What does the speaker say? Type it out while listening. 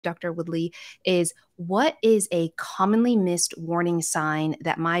Dr. Woodley, is what is a commonly missed warning sign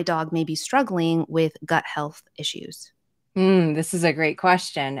that my dog may be struggling with gut health issues? This is a great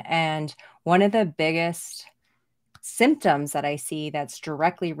question. And one of the biggest symptoms that I see that's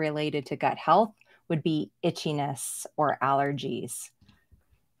directly related to gut health would be itchiness or allergies.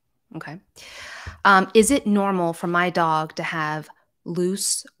 Okay. Is it normal for my dog to have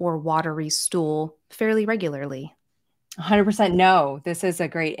loose or watery stool fairly regularly? 100% no. This is a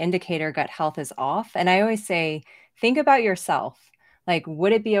great indicator gut health is off. And I always say, think about yourself. Like,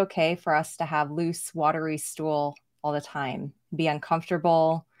 would it be okay for us to have loose, watery stool all the time? Be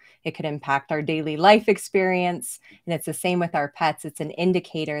uncomfortable. It could impact our daily life experience. And it's the same with our pets. It's an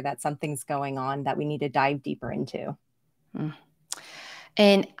indicator that something's going on that we need to dive deeper into. Mm.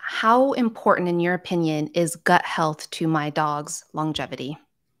 And how important, in your opinion, is gut health to my dog's longevity?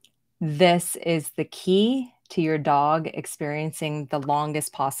 This is the key to your dog experiencing the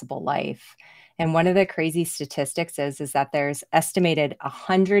longest possible life. And one of the crazy statistics is that there's estimated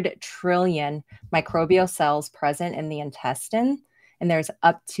 100 trillion microbial cells present in the intestine, and there's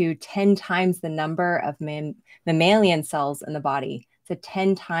up to 10 times the number of mammalian cells in the body. So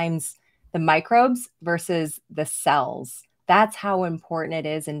 10 times the microbes versus the cells. That's how important it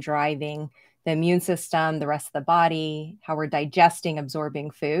is in driving the immune system, the rest of the body, how we're digesting,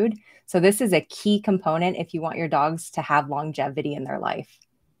 absorbing food. So this is a key component if you want your dogs to have longevity in their life.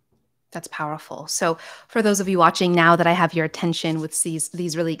 That's powerful. So for those of you watching now that I have your attention with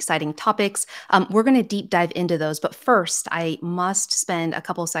these really exciting topics, we're going to deep dive into those. But first, I must spend a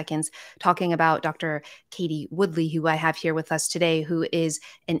couple of seconds talking about Dr. Katie Woodley, who I have here with us today, who is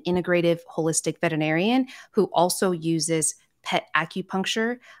an integrative holistic veterinarian who also uses pet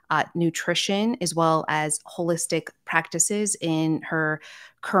acupuncture, nutrition, as well as holistic practices in her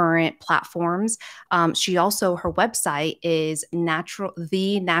current platforms. She also, her website is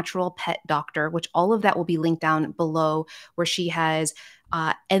The Natural Pet Doctor, which all of that will be linked down below, where she has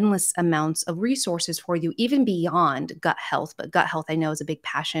endless amounts of resources for you, even beyond gut health. But gut health, I know, is a big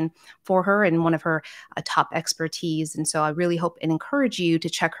passion for her and one of her top expertise. And so I really hope and encourage you to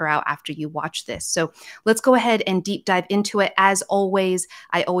check her out after you watch this. So let's go ahead and deep dive into it. As always,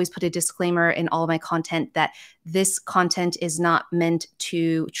 I always put a disclaimer in all of my content that this content is not meant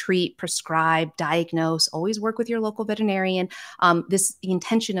to treat, prescribe, diagnose. Always work with your local veterinarian. The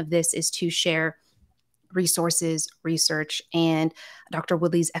intention of this is to share resources, research, and Dr.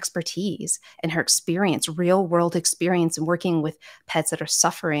 Woodley's expertise and her experience, real world experience in working with pets that are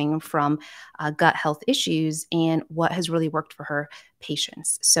suffering from gut health issues and what has really worked for her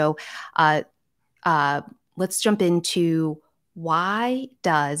patients. So let's jump into why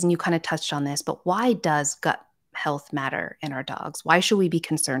does, and you kind of touched on this, but why does gut health matter in our dogs? Why should we be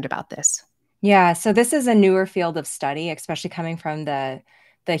concerned about this? Yeah, so this is a newer field of study, especially coming from the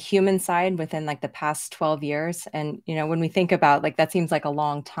human side within like the past 12 years. And, when we think about like that seems like a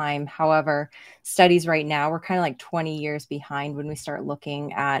long time. However, studies right now, we're kind of like 20 years behind when we start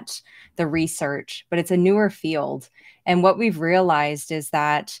looking at the research, but it's a newer field. And what we've realized is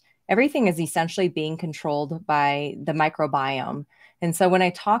that everything is essentially being controlled by the microbiome. And so when I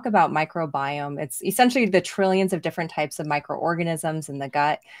talk about microbiome, it's essentially the trillions of different types of microorganisms in the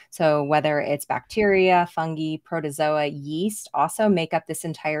gut. So whether it's bacteria, fungi, protozoa, yeast also make up this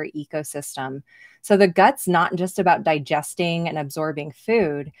entire ecosystem. So the gut's not just about digesting and absorbing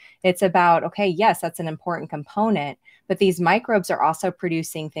food. It's about, okay, yes, that's an important component, but these microbes are also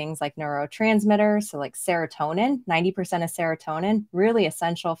producing things like neurotransmitters. So like serotonin, 90% of serotonin, really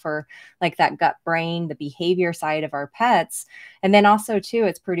essential for like that gut brain, the behavior side of our pets. And then also too,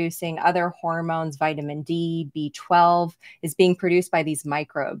 it's producing other hormones, vitamin D, B12 is being produced by these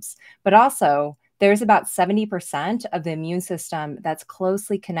microbes. But also there's about 70% of the immune system that's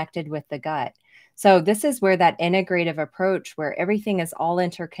closely connected with the gut. So this is where that integrative approach, where everything is all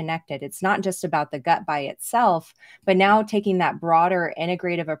interconnected. It's not just about the gut by itself, but now taking that broader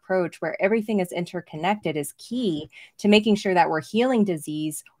integrative approach where everything is interconnected is key to making sure that we're healing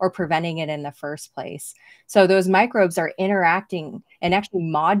disease or preventing it in the first place. So those microbes are interacting and actually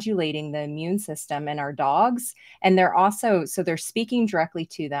modulating the immune system in our dogs. And they're also, so they're speaking directly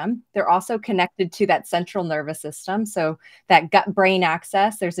to them. They're also connected to that central nervous system. So that gut brain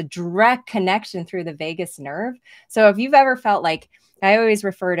axis, there's a direct connection through the vagus nerve. So if you've ever felt like, I always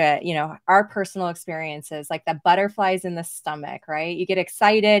refer to, our personal experiences, like the butterflies in the stomach, right? You get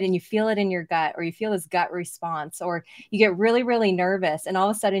excited and you feel it in your gut, or you feel this gut response, or you get really, really nervous. And all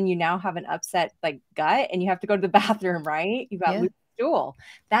of a sudden you now have an upset like gut and you have to go to the bathroom, right? You've got Yeah. loose stool.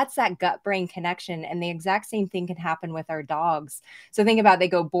 That's that gut brain connection. And the exact same thing can happen with our dogs. So think about, they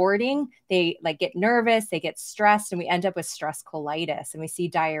go boarding, they like get nervous, they get stressed, and we end up with stress colitis, and we see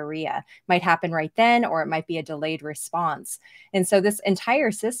diarrhea. Might happen right then, or it might be a delayed response. And so this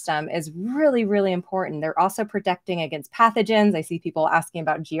entire system is really, really important. They're also protecting against pathogens. I see people asking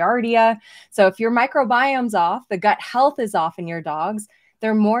about Giardia. So if your microbiome's off, the gut health is off in your dogs,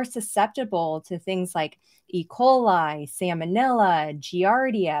 they're more susceptible to things like E. coli, salmonella,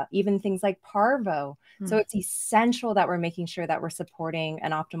 Giardia, even things like parvo. So it's essential that we're making sure that we're supporting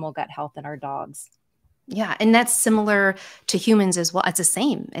an optimal gut health in our dogs. Yeah, and that's similar to humans as well. It's the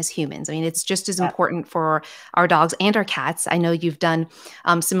same as humans. I mean, it's just as Yep. important for our dogs and our cats. I know you've done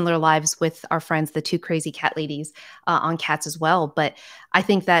similar lives with our friends, the two crazy cat ladies, on cats as well. But I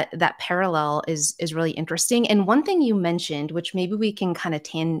think that that parallel is really interesting. And one thing you mentioned, which maybe we can kind of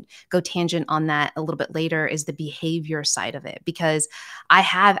go tangent on that a little bit later, is the behavior side of it. Because I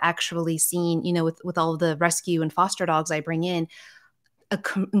have actually seen, with all of the rescue and foster dogs I bring in,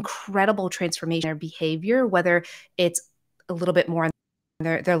 incredible transformation in their behavior, whether it's a little bit more,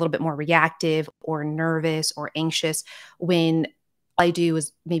 they're a little bit more reactive or nervous or anxious when all I do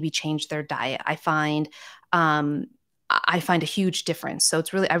is maybe change their diet. I find a huge difference. So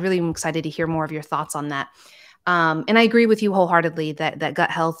I really am excited to hear more of your thoughts on that. And I agree with you wholeheartedly that gut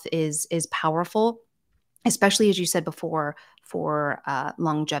health is powerful, especially as you said before, for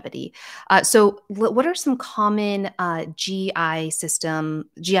longevity. So what are some common GI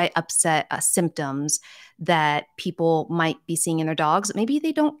upset symptoms that people might be seeing in their dogs? Maybe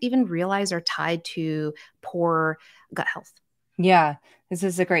they don't even realize are tied to poor gut health. Yeah, this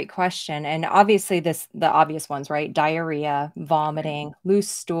is a great question. And obviously the obvious ones, right? Diarrhea, Right. vomiting, loose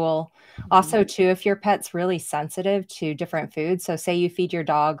stool. Mhm. Also, too, if your pet's really sensitive to different foods, so say you feed your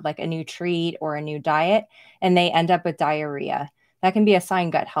dog like a new treat or a new diet and they end up with diarrhea, that can be a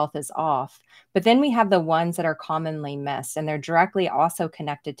sign gut health is off. But then we have the ones that are commonly missed, and they're directly also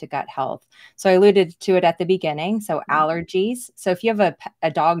connected to gut health. So I alluded to it at the beginning. So Right. allergies. So if you have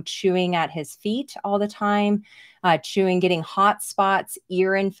a dog chewing at his feet all the time, chewing, getting hot spots,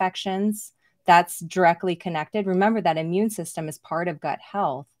 ear infections, that's directly connected. Remember that immune system is part of gut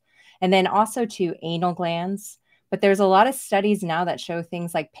health. And then also to anal glands. But there's a lot of studies now that show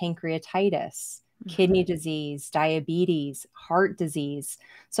things like pancreatitis, Mhm. kidney disease, diabetes, heart disease.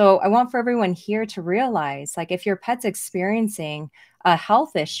 So I want for everyone here to realize, like, if your pet's experiencing a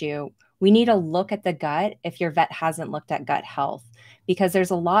health issue, we need to look at the gut if your vet hasn't looked at gut health, because there's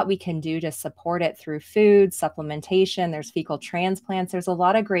a lot we can do to support it through food, supplementation, there's fecal transplants. There's a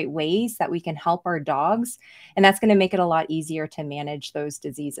lot of great ways that we can help our dogs, and that's going to make it a lot easier to manage those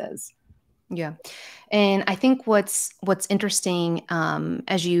diseases. Yeah. And I think what's interesting,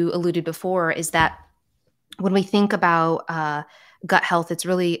 as you alluded before, is that when we think about gut health, it's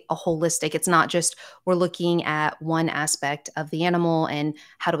really a holistic. It's not just we're looking at one aspect of the animal and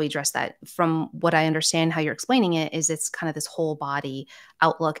how do we address that. From what I understand, how you're explaining it is it's kind of this whole body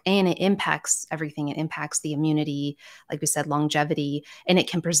outlook, and it impacts everything. It impacts the immunity, like we said, longevity, and it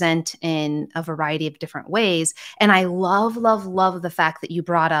can present in a variety of different ways. And I love, love, love the fact that you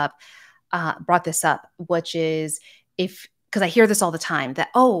brought this up, which is, if because I hear this all the time, that,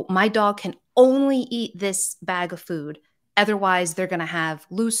 oh, my dog can only eat this bag of food. Otherwise, they're going to have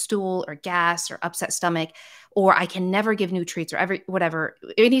loose stool or gas or upset stomach, or I can never give new treats or whatever.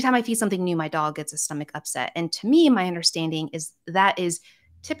 Anytime I feed something new, my dog gets a stomach upset. And to me, my understanding is that is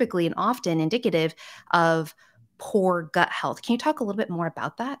typically and often indicative of poor gut health. Can you talk a little bit more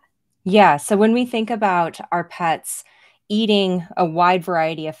about that? Yeah. So when we think about our pets eating a wide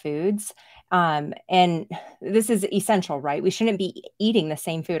variety of foods, and this is essential, right? We shouldn't be eating the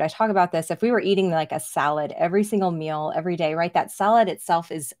same food. I talk about this. If we were eating like a salad every single meal every day, right? That salad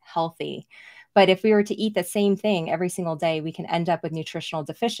itself is healthy. But if we were to eat the same thing every single day, we can end up with nutritional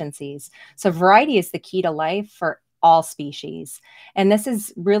deficiencies. So variety is the key to life for all species. And this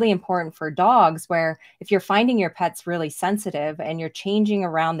is really important for dogs, where if you're finding your pet's really sensitive and you're changing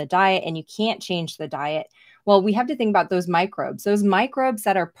around the diet and you can't change the diet, well, we have to think about those microbes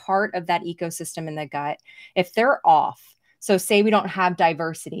that are part of that ecosystem in the gut. If they're off, so say we don't have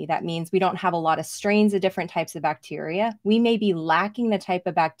diversity, that means we don't have a lot of strains of different types of bacteria. We may be lacking the type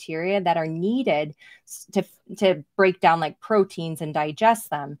of bacteria that are needed to, to break down like proteins and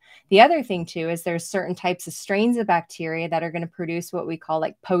digest them. The other thing too is there's certain types of strains of bacteria that are going to produce what we call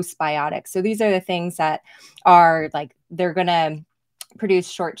like postbiotics. So these are the things that are like, they're going to produce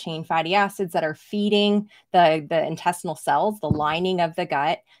short chain fatty acids that are feeding the intestinal cells, the lining of the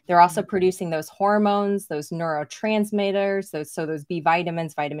gut. They're also producing those hormones, those neurotransmitters, those B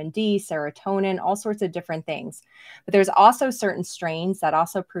vitamins, vitamin D, serotonin, all sorts of different things. But there's also certain strains that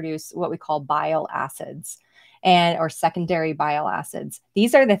also produce what we call bile acids or secondary bile acids.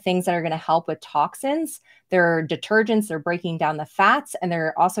 These are the things that are going to help with toxins. They're detergents, they're breaking down the fats, and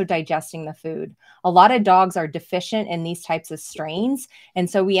they're also digesting the food. A lot of dogs are deficient in these types of strains, and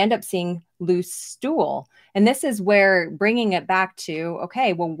so we end up seeing loose stool. And this is where bringing it back to,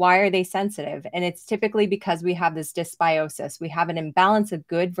 okay, well, why are they sensitive? And it's typically because we have this dysbiosis. We have an imbalance of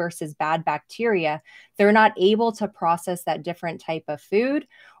good versus bad bacteria. They're not able to process that different type of food,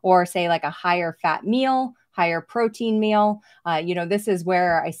 or say like a higher fat meal, higher protein meal. This is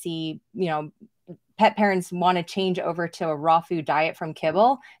where I see, pet parents want to change over to a raw food diet from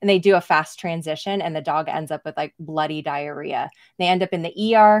kibble, and they do a fast transition, and the dog ends up with like bloody diarrhea. They end up in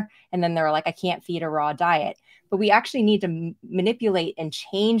the ER, and then they're like, I can't feed a raw diet. But we actually need to manipulate and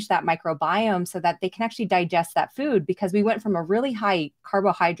change that microbiome so that they can actually digest that food, because we went from a really high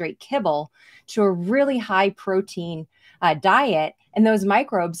carbohydrate kibble to a really high protein diet, and those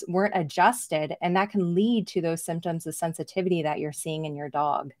microbes weren't adjusted, and that can lead to those symptoms of sensitivity that you're seeing in your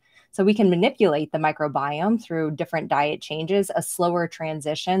dog. So we can manipulate the microbiome through different diet changes, a slower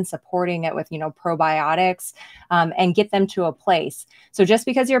transition, supporting it with, probiotics, and get them to a place. So just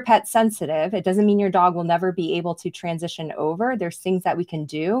because your pet's sensitive, it doesn't mean your dog will never be able to transition over. There's things that we can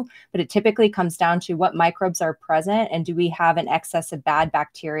do, but it typically comes down to what microbes are present, and do we have an excess of bad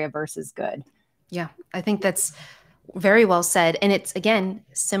bacteria versus good? Yeah, I think that's very well said. And it's, again,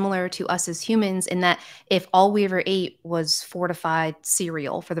 similar to us as humans in that if all we ever ate was fortified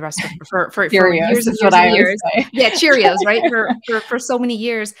cereal for the rest of for years and years and years. Yeah, Cheerios, right? For so many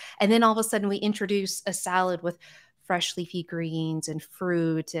years. And then all of a sudden we introduce a salad with fresh leafy greens and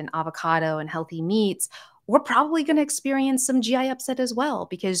fruit and avocado and healthy meats. We're probably going to experience some GI upset as well,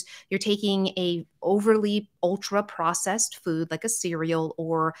 because you're taking a overly ultra processed food like a cereal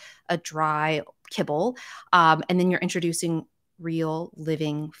or a dry kibble, and then you're introducing real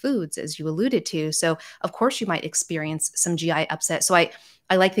living foods, as you alluded to. So of course you might experience some GI upset. So I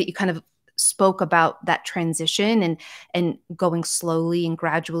like that you kind of spoke about that transition and going slowly and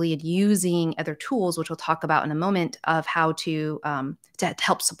gradually and using other tools, which we'll talk about in a moment, of how to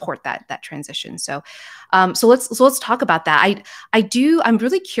help support that transition. So let's talk about that. I'm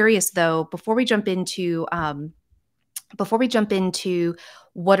really curious though, before we jump into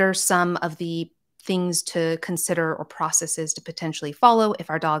what are some of the things to consider or processes to potentially follow if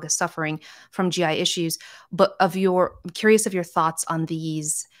our dog is suffering from GI issues, but I'm curious of your thoughts on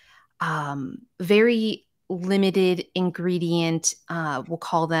these very limited ingredient, we'll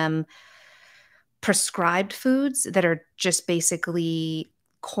call them prescribed foods, that are just basically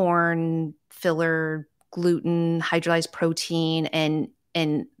corn, filler, gluten, hydrolyzed protein,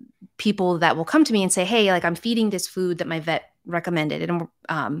 and people that will come to me and say, hey, like I'm feeding this food that my vet recommended,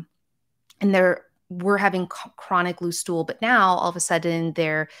 and we're having chronic loose stool, but now all of a sudden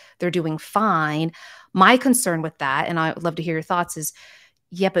they're doing fine. My concern with that, and I would love to hear your thoughts, is,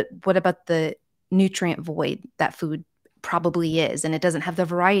 yeah, but what about the nutrient void that food probably is, and it doesn't have the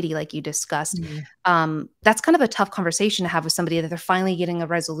variety like you discussed? That's kind of a tough conversation to have with somebody that they're finally getting a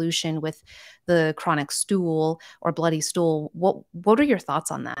resolution with the chronic stool or bloody stool. What are your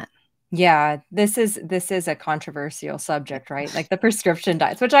thoughts on that? Yeah, this is a controversial subject, right? Like the prescription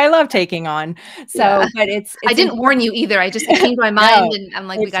diets, which I love taking on. So, yeah. But it's I didn't warn you either. It came to my mind, and I'm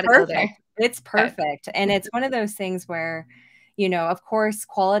like, we got to go there. It's perfect. Okay. And it's one of those things where, of course,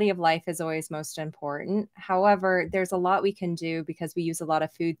 quality of life is always most important. However, there's a lot we can do, because we use a lot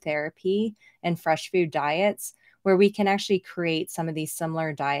of food therapy and fresh food diets, where we can actually create some of these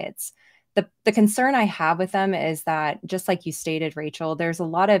similar diets. The concern I have with them is that, just like you stated, Rachel, there's a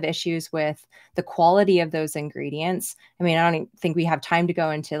lot of issues with the quality of those ingredients. I mean, I don't even think we have time to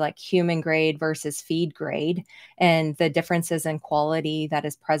go into like human grade versus feed grade and the differences in quality that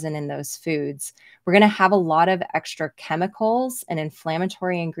is present in those foods. We're going to have a lot of extra chemicals and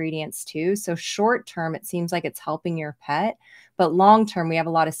inflammatory ingredients too. So short term, it seems like it's helping your pet, but long term, we have a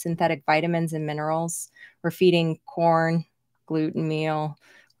lot of synthetic vitamins and minerals. We're feeding corn, gluten meal,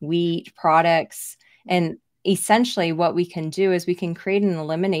 wheat products. And essentially what we can do is we can create an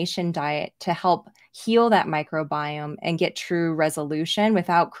elimination diet to help heal that microbiome and get true resolution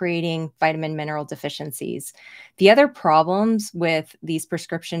without creating vitamin mineral deficiencies. The other problems with these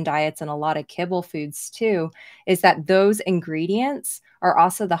prescription diets and a lot of kibble foods too is that those ingredients are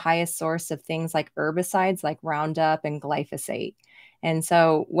also the highest source of things like herbicides like Roundup and glyphosate. And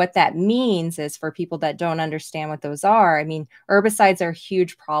so what that means is, for people that don't understand what those are, I mean, herbicides are a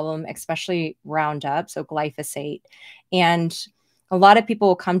huge problem, especially Roundup, so glyphosate. And a lot of people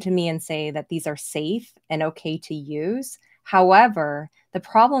will come to me and say that these are safe and okay to use. However, the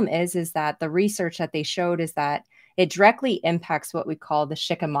problem is that the research that they showed is that it directly impacts what we call the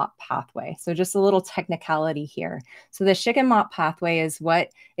shikimate pathway. So just a little technicality here. So the shikimate pathway is what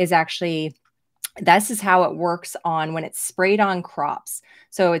is actually, this is how it works on when it's sprayed on crops.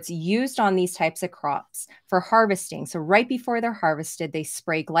 So it's used on these types of crops for harvesting. So right before they're harvested, they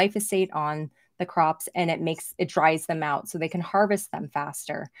spray glyphosate on the crops, and it dries them out so they can harvest them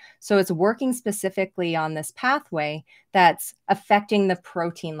faster. So it's working specifically on this pathway that's affecting the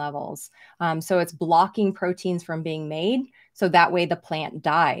protein levels. So it's blocking proteins from being made, so that way the plant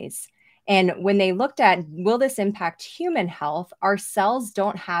dies. And when they looked at, will this impact human health? Our cells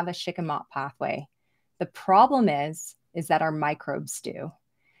don't have a shikimate pathway. The problem is that our microbes do.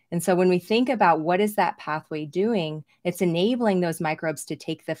 And so when we think about what is that pathway doing, it's enabling those microbes to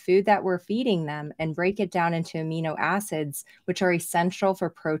take the food that we're feeding them and break it down into amino acids, which are essential for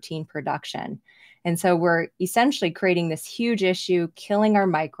protein production. And so we're essentially creating this huge issue, killing our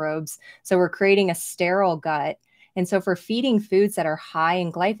microbes. So we're creating a sterile gut. And so for feeding foods that are high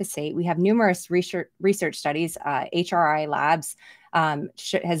in glyphosate, we have numerous research studies. HRI Labs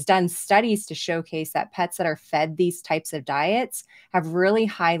has done studies to showcase that pets that are fed these types of diets have really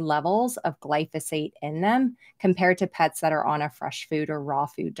high levels of glyphosate in them compared to pets that are on a fresh food or raw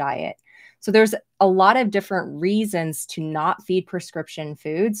food diet. So there's a lot of different reasons to not feed prescription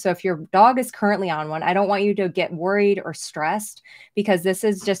foods. So if your dog is currently on one, I don't want you to get worried or stressed, because this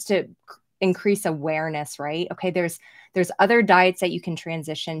is just to increase awareness, right? Okay, there's other diets that you can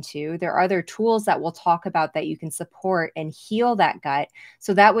transition to. There are other tools that we'll talk about that you can support and heal that gut.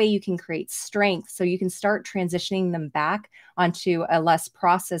 So that way you can create strength. So you can start transitioning them back onto a less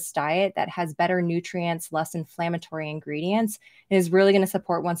processed diet that has better nutrients, less inflammatory ingredients, and is really going to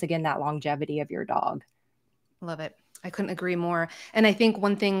support, once again, that longevity of your dog. Love it. I couldn't agree more. And I think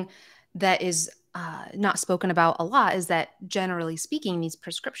one thing that is not spoken about a lot is that, generally speaking, these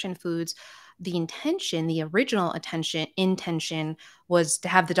prescription foods, the intention, the original intention was to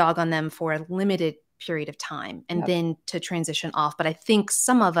have the dog on them for a limited period of time and then to transition off. But I think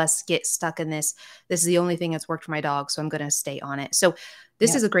some of us get stuck in this is the only thing that's worked for my dog, so I'm going to stay on it. So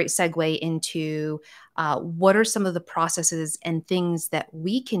this is a great segue into what are some of the processes and things that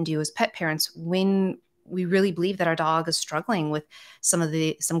we can do as pet parents when we really believe that our dog is struggling with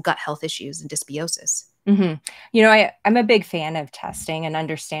some gut health issues and dysbiosis. Mm-hmm. You know, I'm a big fan of testing and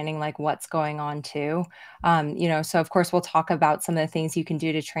understanding like what's going on too. So of course we'll talk about some of the things you can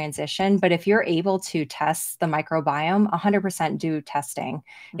do to transition, but if you're able to test the microbiome, 100% do testing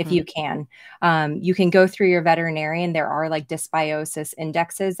if you can. You can go through your veterinarian. There are like dysbiosis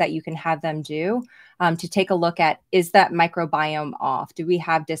indexes that you can have them do to take a look at, is that microbiome off? Do we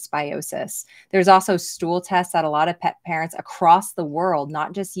have dysbiosis? There's also stool tests that a lot of pet parents across the world,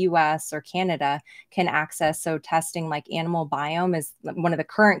 not just US or Canada, can access. So testing like Animal Biome is one of the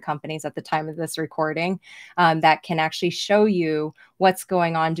current companies at the time of this recording that can actually show you what's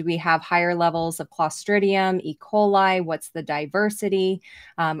going on. Do we have higher levels of Clostridium, E. coli? What's the diversity?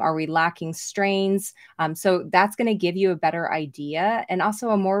 Are we lacking strains? So that's going to give you a better idea and also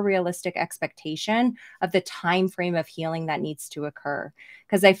a more realistic expectation of the time frame of healing that needs to occur.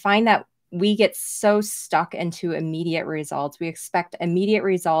 Because I find that we get so stuck into immediate results. We expect immediate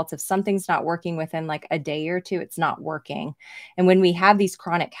results. If something's not working within like a day or two, it's not working. And when we have these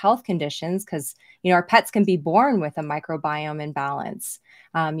chronic health conditions, because, our pets can be born with a microbiome imbalance,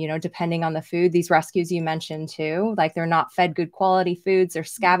 depending on the food. These rescues you mentioned too, like they're not fed good quality foods, they're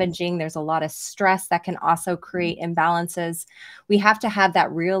scavenging. There's a lot of stress that can also create imbalances. We have to have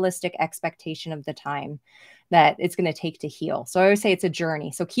that realistic expectation of the time that it's going to take to heal. So I always say it's a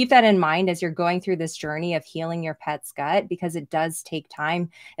journey. So keep that in mind as you're going through this journey of healing your pet's gut, because it does take time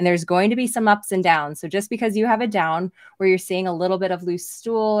and there's going to be some ups and downs. So just because you have a down where you're seeing a little bit of loose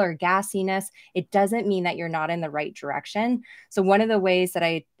stool or gassiness, it doesn't mean that you're not in the right direction. So one of the ways that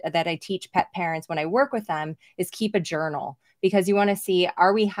I teach pet parents when I work with them is keep a journal. Because you want to see,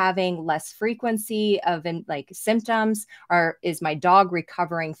 are we having less frequency of like symptoms, or is my dog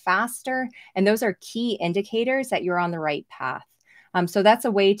recovering faster? And those are key indicators that you're on the right path. So that's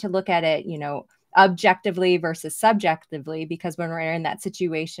a way to look at it, objectively versus subjectively, because when we're in that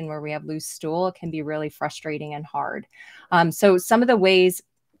situation where we have loose stool, it can be really frustrating and hard. So some of the ways,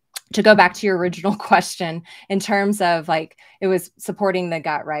 to go back to your original question, in terms of like, it was supporting the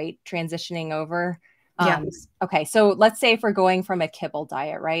gut, right? Transitioning over. Yeah. Okay, so let's say if we're going from a kibble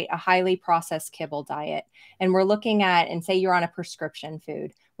diet, right? A highly processed kibble diet, and we're looking at, and say you're on a prescription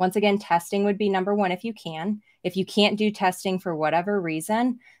food. Once again, testing would be number one if you can. If you can't do testing for whatever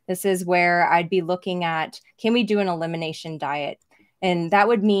reason, this is where I'd be looking at, can we do an elimination diet? And that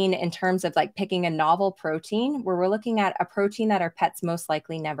would mean in terms of like picking a novel protein, where we're looking at a protein that our pets most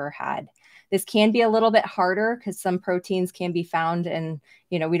likely never had. This can be a little bit harder because some proteins can be found in,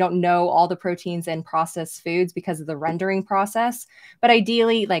 we don't know all the proteins in processed foods because of the rendering process. But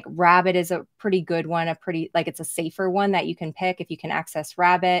ideally, like rabbit is a pretty good one, it's a safer one that you can pick if you can access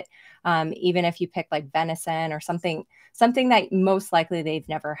rabbit. Even if you pick like venison or something that most likely they've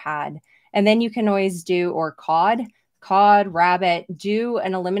never had. And then you can always do, or cod, rabbit, do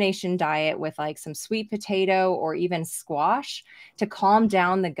an elimination diet with like some sweet potato or even squash to calm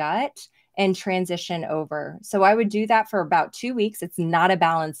down the gut and transition over. So I would do that for about 2 weeks. It's not a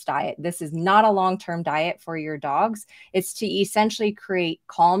balanced diet. This is not a long-term diet for your dogs. It's to essentially create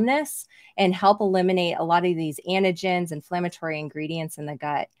calmness and help eliminate a lot of these antigens, inflammatory ingredients in the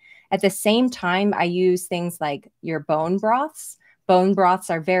gut. At the same time, I use things like your bone broths. Bone broths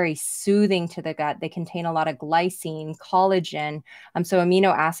are very soothing to the gut. They contain a lot of glycine, collagen, so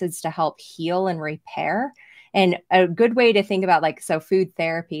amino acids to help heal and repair. And a good way to think about food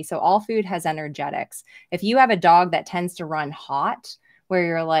therapy. So all food has energetics. If you have a dog that tends to run hot, where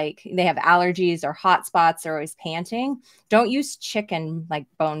you're like, they have allergies or hot spots, they're always panting, don't use chicken like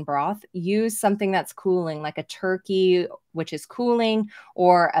bone broth. Use something that's cooling, like a turkey, which is cooling,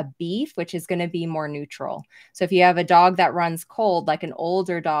 or a beef, which is going to be more neutral. So if you have a dog that runs cold, like an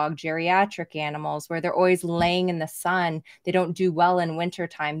older dog, geriatric animals, where they're always laying in the sun, they don't do well in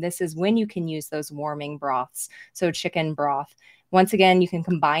wintertime, this is when you can use those warming broths. So chicken broth. Once again, you can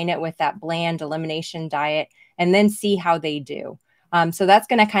combine it with that bland elimination diet and then see how they do. So that's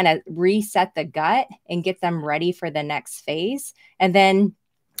going to kind of reset the gut and get them ready for the next phase. And then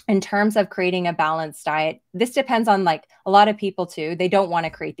in terms of creating a balanced diet, this depends on like a lot of people too. They don't want to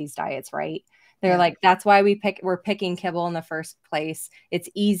create these diets, right? They're like, that's why we're picking kibble in the first place. It's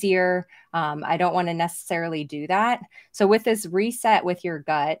easier. I don't want to necessarily do that. So with this reset with your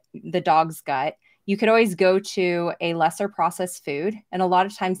gut, the dog's gut, you could always go to a lesser processed food. And a lot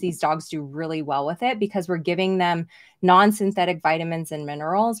of times these dogs do really well with it because we're giving them non-synthetic vitamins and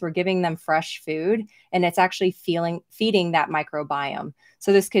minerals. We're giving them fresh food, and it's actually feeding that microbiome.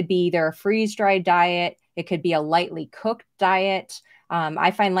 So this could be either a freeze-dried diet. It could be a lightly cooked diet.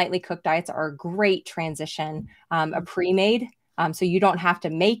 I find lightly cooked diets are a great transition. A pre-made, so you don't have to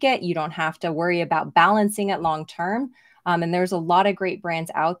make it. You don't have to worry about balancing it long-term. And there's a lot of great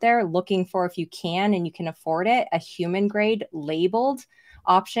brands out there looking for, if you can and you can afford it, a human grade labeled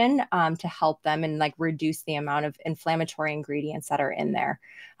option to help them and like reduce the amount of inflammatory ingredients that are in there.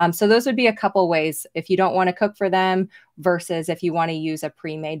 So those would be a couple ways if you don't want to cook for them versus if you want to use a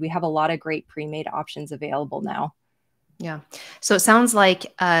pre-made. We have a lot of great pre-made options available now. Yeah. So it sounds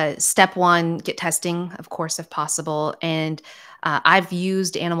like step one, get testing, of course, if possible. And I've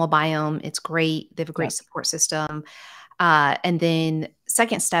used Animal Biome. It's great. They have a great support system. And then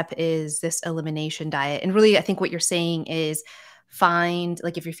second step is this elimination diet. And really, I think what you're saying is find,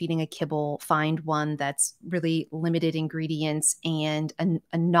 like if you're feeding a kibble, find one that's really limited ingredients and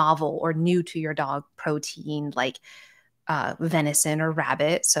a novel or new to your dog protein, like venison or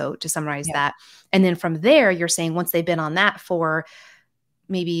rabbit. So to summarize that. And then from there, you're saying once they've been on that for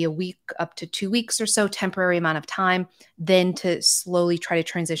maybe a week up to 2 weeks or so, temporary amount of time, then to slowly try to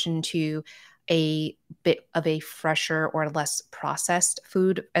transition to a bit of a fresher or less processed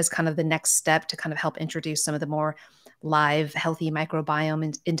food as kind of the next step to kind of help introduce some of the more live, healthy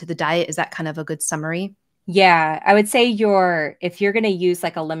microbiome into the diet. Is that kind of a good summary? Yeah, I would say if you're going to use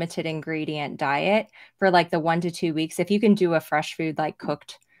like a limited ingredient diet for like the 1 to 2 weeks, if you can do a fresh food like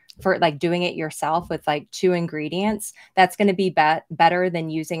cooked for like doing it yourself with like 2 ingredients, that's going to be better than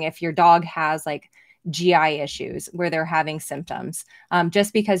using if your dog has like GI issues where they're having symptoms,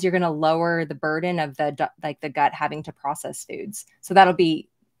 just because you're going to lower the burden of the gut having to process foods. So that'll be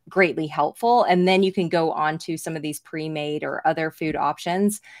greatly helpful. And then you can go on to some of these pre-made or other food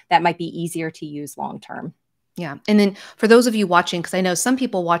options that might be easier to use long-term. Yeah. And then for those of you watching, because I know some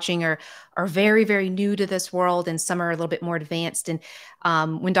people watching are very, very new to this world and some are a little bit more advanced. And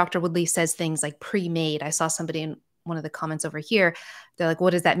when Dr. Woodley says things like pre-made, I saw somebody in one of the comments over here, they're like, what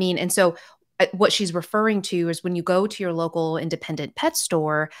does that mean? And so what she's referring to is when you go to your local independent pet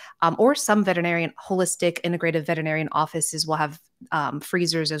store, or some veterinarian, holistic integrative veterinarian offices will have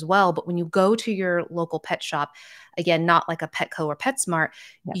freezers as well. But when you go to your local pet shop, again, not like a Petco or PetSmart,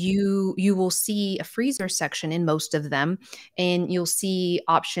 Yeah. you will see a freezer section in most of them, and you'll see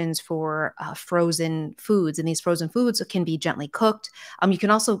options for frozen foods. And these frozen foods can be gently cooked. You can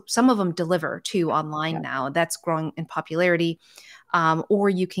also, some of them deliver to online Yeah. now. That's growing in popularity. Or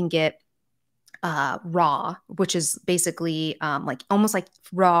you can get raw, which is basically like almost like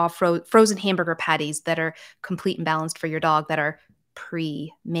raw frozen hamburger patties that are complete and balanced for your dog, that are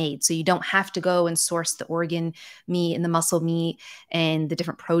pre-made. So you don't have to go and source the organ meat and the muscle meat and the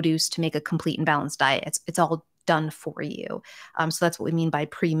different produce to make a complete and balanced diet. It's all done for you. So that's what we mean by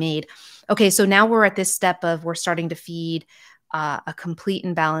pre-made. Okay, so now we're at this step of we're starting to feed a complete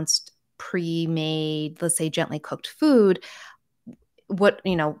and balanced pre-made, let's say gently cooked food. What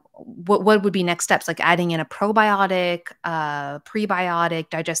would be next steps, like adding in a probiotic, prebiotic,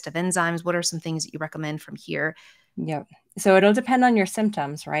 digestive enzymes? What are some things that you recommend from here? Yep. So it'll depend on your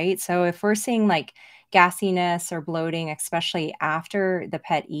symptoms, right? So if we're seeing like gassiness or bloating, especially after the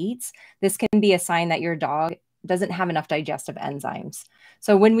pet eats, this can be a sign that your dog doesn't have enough digestive enzymes.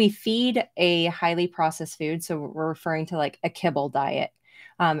 So when we feed a highly processed food, so we're referring to like a kibble diet,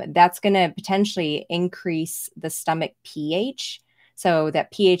 that's going to potentially increase the stomach pH. So that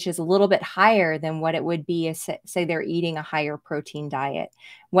pH is a little bit higher than what it would be if, say, they're eating a higher protein diet.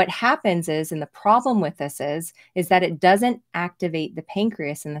 What happens is, and the problem with this is that it doesn't activate the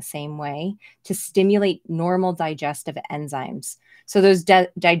pancreas in the same way to stimulate normal digestive enzymes. So those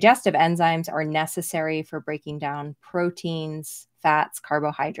digestive enzymes are necessary for breaking down proteins, fats,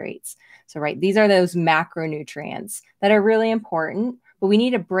 carbohydrates. So, right, these are those macronutrients that are really important, but we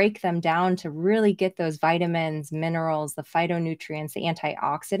need to break them down to really get those vitamins, minerals, the phytonutrients, the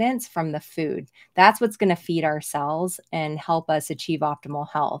antioxidants from the food. That's what's going to feed our cells and help us achieve optimal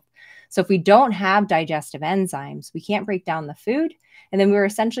health. So if we don't have digestive enzymes, we can't break down the food, and then we're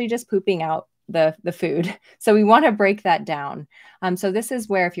essentially just pooping out the food. So we want to break that down. So this is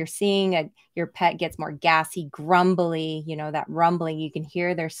where if you're seeing your pet gets more gassy, grumbly, that rumbling, you can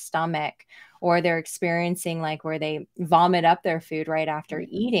hear their stomach, or they're experiencing like where they vomit up their food right after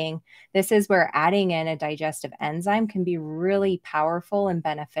eating. This is where adding in a digestive enzyme can be really powerful and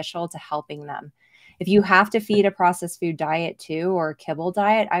beneficial to helping them. If you have to feed a processed food diet too, or a kibble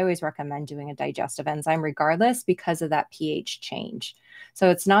diet, I always recommend doing a digestive enzyme regardless, because of that pH change. So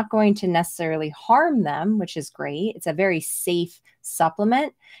it's not going to necessarily harm them, which is great. It's a very safe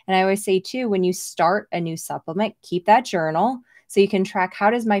supplement. And I always say too, when you start a new supplement, keep that journal so you can track, how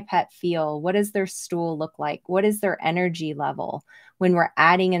does my pet feel? What does their stool look like? What is their energy level when we're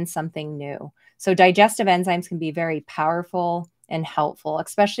adding in something new? So digestive enzymes can be very powerful and helpful,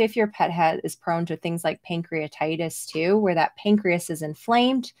 especially if your pet is prone to things like pancreatitis too, where that pancreas is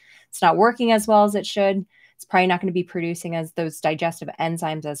inflamed. It's not working as well as it should. It's probably not going to be producing as those digestive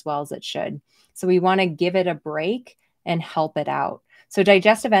enzymes as well as it should. So we want to give it a break and help it out. So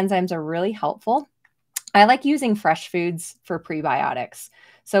digestive enzymes are really helpful. I like using fresh foods for prebiotics.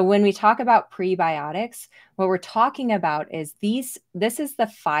 So when we talk about prebiotics, what we're talking about is this is the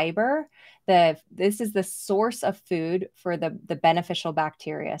fiber, this is the source of food for the beneficial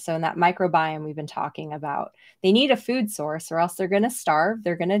bacteria. So in that microbiome we've been talking about, they need a food source or else they're going to starve,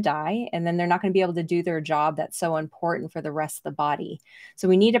 they're going to die, and then they're not going to be able to do their job that's so important for the rest of the body. So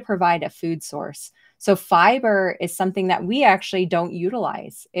we need to provide a food source. So fiber is something that we actually don't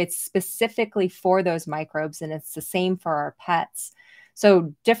utilize. It's specifically for those microbes, and it's the same for our pets.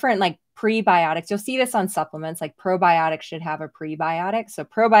 So different like prebiotics, you'll see this on supplements, like probiotics should have a prebiotic. So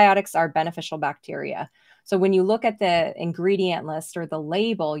probiotics are beneficial bacteria. So when you look at the ingredient list or the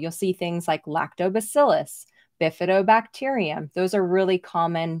label, you'll see things like lactobacillus, bifidobacterium. Those are really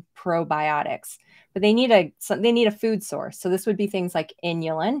common probiotics, but they need a food source. So this would be things like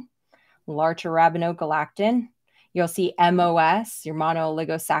inulin, larch-arabinogalactin. You'll see MOS, your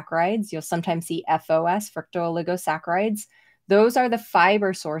monooligosaccharides. You'll sometimes see FOS, fructooligosaccharides. Those are the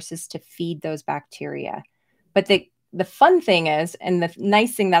fiber sources to feed those bacteria. But the fun thing is, and the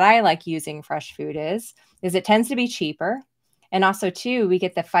nice thing that I like using fresh food is it tends to be cheaper. And also too, we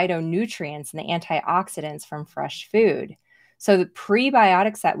get the phytonutrients and the antioxidants from fresh food. So the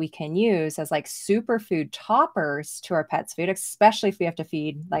prebiotics that we can use as like superfood toppers to our pets' food, especially if we have to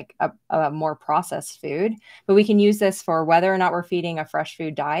feed like a more processed food, but we can use this for whether or not we're feeding a fresh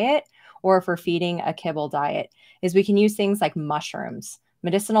food diet or if we're feeding a kibble diet, is we can use things like mushrooms.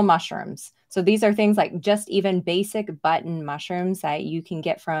 medicinal mushrooms. So these are things like just even basic button mushrooms that you can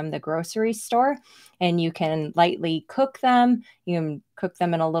get from the grocery store, and you can lightly cook them. You can cook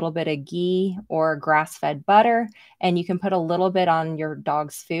them in a little bit of ghee or grass-fed butter, and you can put a little bit on your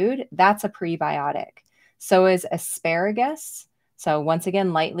dog's food. That's a prebiotic. So is asparagus. So once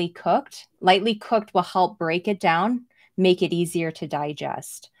again, lightly cooked. Lightly cooked will help break it down, make it easier to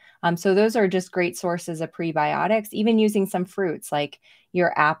digest. So those are just great sources of prebiotics. Even using some fruits like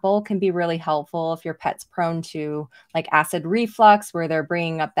your apple can be really helpful if your pet's prone to like acid reflux, where they're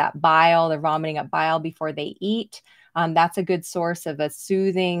bringing up that bile, they're vomiting up bile before they eat. That's a good source of a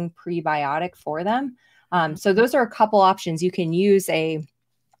soothing prebiotic for them. So those are a couple options. You can use a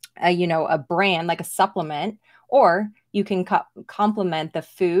brand like a supplement, or you can complement the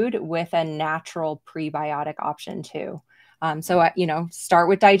food with a natural prebiotic option too. Start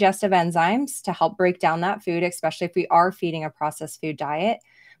with digestive enzymes to help break down that food, especially if we are feeding a processed food diet,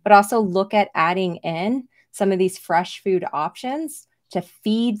 but also look at adding in some of these fresh food options to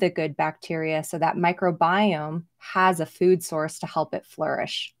feed the good bacteria so that microbiome has a food source to help it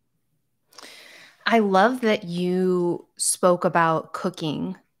flourish. I love that you spoke about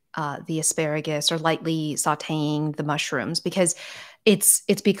cooking the asparagus or lightly sautéing the mushrooms, because it's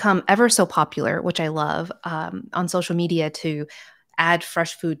become ever so popular, which I love, on social media to add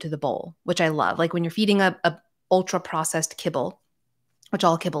fresh food to the bowl, which I love. Like when you're feeding a ultra processed kibble, which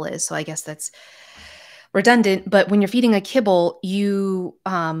all kibble is, so I guess that's redundant. But when you're feeding a kibble, you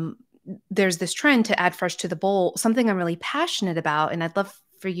there's this trend to add fresh to the bowl. Something I'm really passionate about, and I'd love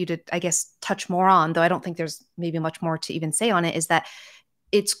for you to, I guess, touch more on, though I don't think there's maybe much more to even say on it, is that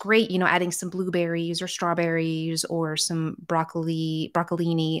it's great, adding some blueberries or strawberries or some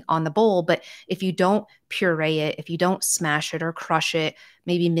broccolini on the bowl. But if you don't puree it, if you don't smash it or crush it,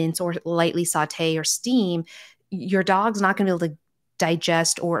 maybe mince or lightly saute or steam, your dog's not going to be able to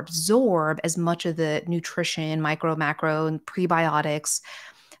digest or absorb as much of the nutrition, micro, macro, and prebiotics,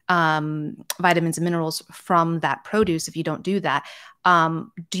 vitamins and minerals from that produce if you don't do that.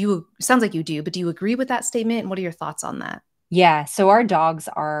 Sounds like you do, but do you agree with that statement? And what are your thoughts on that? Yeah. So our dogs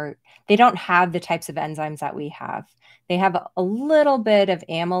they don't have the types of enzymes that we have. They have a little bit of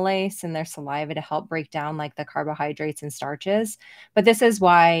amylase in their saliva to help break down like the carbohydrates and starches. But this is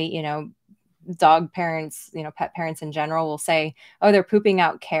why, dog parents, pet parents in general will say, oh, they're pooping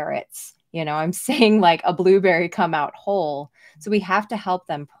out carrots. I'm saying like a blueberry come out whole. So we have to help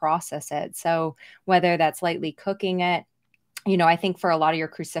them process it. So whether that's lightly cooking it, I think for a lot of your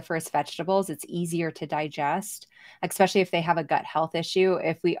cruciferous vegetables, it's easier to digest, especially if they have a gut health issue,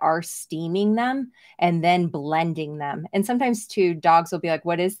 if we are steaming them and then blending them. And sometimes too, dogs will be like,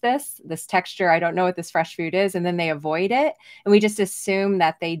 what is this texture? I don't know what this fresh food is. And then they avoid it. And we just assume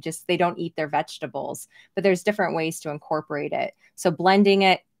that they don't eat their vegetables, but there's different ways to incorporate it. So blending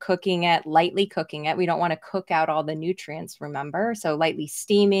it, cooking it, lightly cooking it. We don't want to cook out all the nutrients, remember? So lightly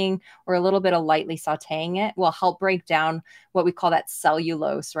steaming or a little bit of lightly sauteing it will help break down what we call that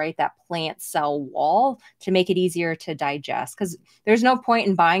cellulose, right? That plant cell wall, to make it easier to digest. Because there's no point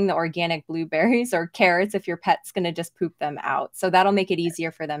in buying the organic blueberries or carrots if your pet's going to just poop them out. So that'll make it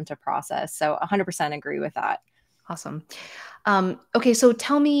easier for them to process. So 100% agree with that. Awesome. Okay, so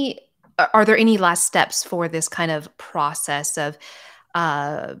tell me, are there any last steps for this kind of process of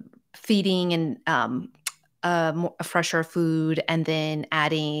feeding and a fresher food, and then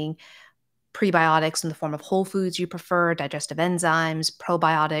adding prebiotics in the form of whole foods you prefer, digestive enzymes,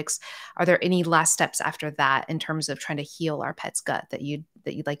 probiotics? Are there any last steps after that in terms of trying to heal our pet's gut that you'd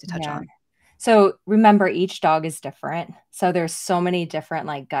like to touch Yeah. on? So remember, each dog is different. So there's so many different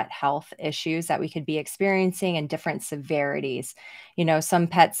like gut health issues that we could be experiencing and different severities. Some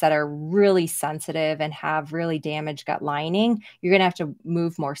pets that are really sensitive and have really damaged gut lining, you're going to have to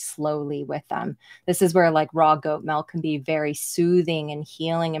move more slowly with them. This is where like raw goat milk can be very soothing and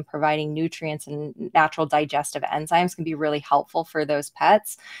healing, and providing nutrients and natural digestive enzymes can be really helpful for those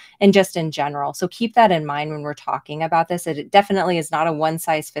pets and just in general. So keep that in mind when we're talking about this. It definitely is not a one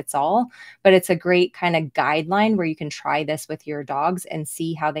size fits all, but it's a great kind of guideline where you can try this with your dogs and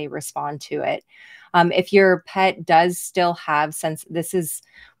see how they respond to it. If your pet does still have this is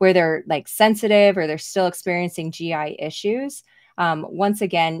where they're like sensitive or they're still experiencing GI issues. Once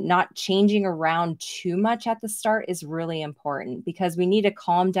again, not changing around too much at the start is really important, because we need to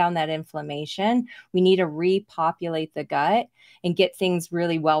calm down that inflammation. We need to repopulate the gut and get things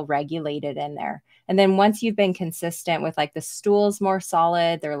really well regulated in there. And then once you've been consistent with like the stool's more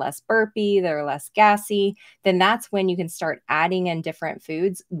solid, they're less burpy, they're less gassy, then that's when you can start adding in different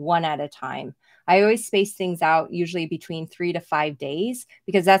foods one at a time. I always space things out usually between 3 to 5 days,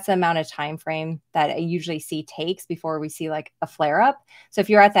 because that's the amount of time frame that I usually see takes before we see like a flare up. So if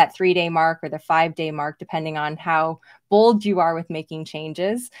you're at that 3-day mark or the 5-day mark, depending on how bold you are with making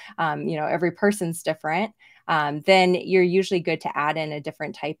changes, every person's different, then you're usually good to add in a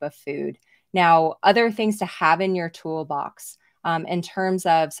different type of food. Now, other things to have in your toolbox, in terms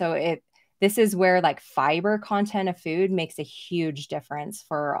of, this is where like fiber content of food makes a huge difference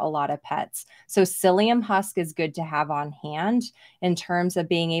for a lot of pets. So psyllium husk is good to have on hand in terms of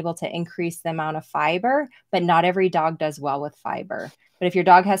being able to increase the amount of fiber, but not every dog does well with fiber. But if your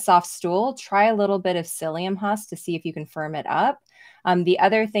dog has soft stool, try a little bit of psyllium husk to see if you can firm it up. The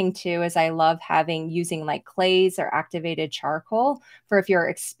other thing too is I love using like clays or activated charcoal for if you're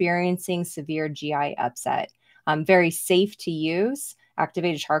experiencing severe GI upset. Very safe to use.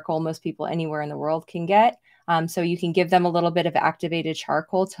 Activated charcoal, most people anywhere in the world can get. So you can give them a little bit of activated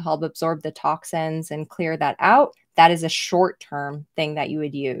charcoal to help absorb the toxins and clear that out. That is a short-term thing that you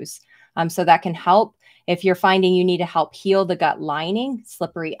would use. So that can help. If you're finding you need to help heal the gut lining,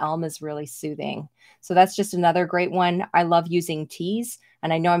 slippery elm is really soothing. So that's just another great one. I love using teas,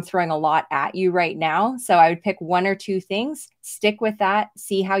 and I know I'm throwing a lot at you right now. So I would pick 1 or 2 things, stick with that,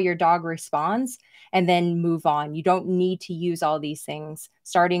 see how your dog responds, and then move on. You don't need to use all these things.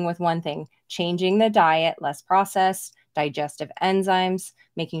 Starting with one thing, changing the diet, less processed, digestive enzymes,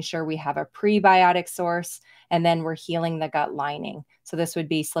 making sure we have a prebiotic source, and then we're healing the gut lining. So this would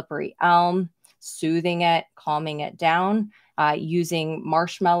be slippery elm, soothing it, calming it down, using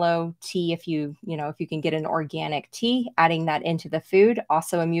marshmallow tea if you can get an organic tea, adding that into the food,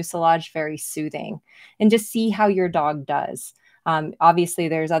 also a mucilage, very soothing, and just see how your dog does. Obviously,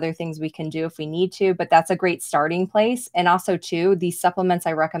 there's other things we can do if we need to, but that's a great starting place. And also, too, these supplements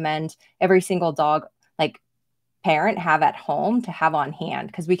I recommend every single dog, like parent, have at home to have on hand,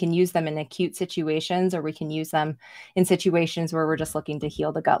 because we can use them in acute situations, or we can use them in situations where we're just looking to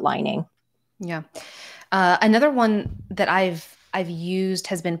heal the gut lining. Yeah. Another one that I've used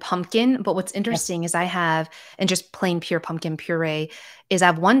has been pumpkin, but what's interesting is and just plain pure pumpkin puree, is I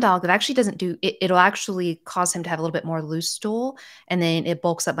have one dog that actually doesn't do it. It'll actually cause him to have a little bit more loose stool, and then it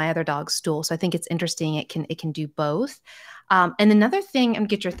bulks up my other dog's stool. So I think it's interesting. It can do both. And another thing, I'm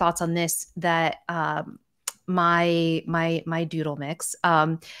get your thoughts on this, that my doodle mix,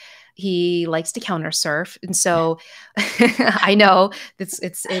 he likes to counter surf. And so I know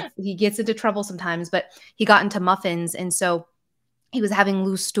he gets into trouble sometimes, but he got into muffins. And so he was having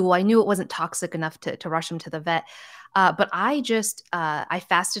loose stool. I knew it wasn't toxic enough to rush him to the vet. But I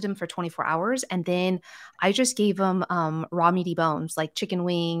fasted him for 24 hours, and then I just gave him raw meaty bones like chicken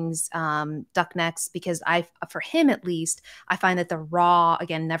wings, duck necks, because for him at least, I find that the raw,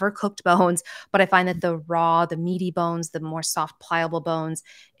 again, never cooked bones, but I find that the meaty bones, the more soft, pliable bones,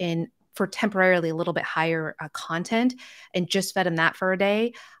 for temporarily a little bit higher content, and just fed him that for a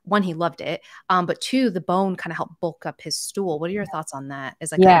day. One, he loved it. But 2, the bone kind of helped bulk up his stool. What are your thoughts on that?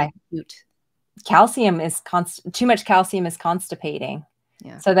 As like an acute? Too much calcium is constipating.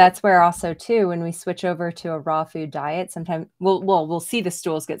 Yeah. So that's where also too, when we switch over to a raw food diet, sometimes we'll see the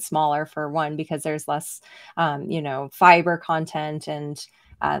stools get smaller, for one, because there's less, fiber content and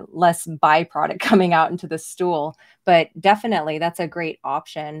less byproduct coming out into the stool. But definitely that's a great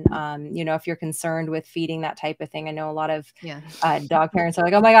option. If you're concerned with feeding that type of thing, I know a lot of dog parents are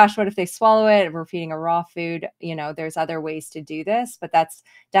like, oh my gosh, what if they swallow it? We're feeding a raw food. There's other ways to do this, but that's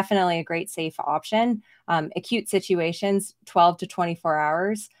definitely a great safe option. Acute situations, 12 to 24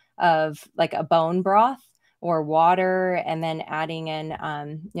 hours of like a bone broth or water, and then adding in,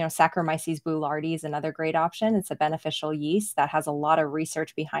 Saccharomyces boulardii is another great option. It's a beneficial yeast that has a lot of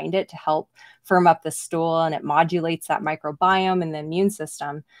research behind it to help firm up the stool, and it modulates that microbiome and the immune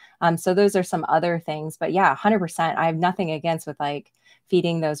system. So those are some other things, but yeah, 100%. I have nothing against with like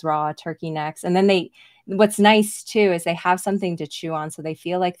feeding those raw turkey necks. And then what's nice too is they have something to chew on, so they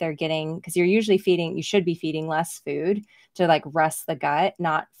feel like they're getting, because you should be feeding less food to like rest the gut,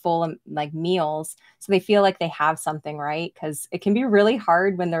 not full like meals. So they feel like they have something, right? Because it can be really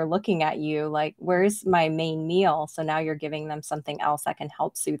hard when they're looking at you like, where's my main meal? So now you're giving them something else that can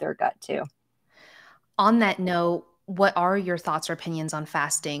help soothe their gut too. On that note, what are your thoughts or opinions on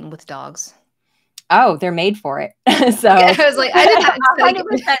fasting with dogs? Oh, they're made for it. So I was like, I did not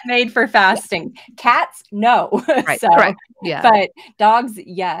 100% made for fasting. Cats, no. Right, correct. Yeah. But dogs,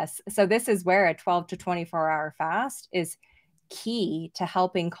 yes. So this is where a 12 to 24 hour fast is key to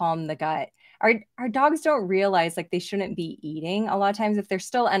helping calm the gut. our dogs don't realize like they shouldn't be eating a lot of times if they're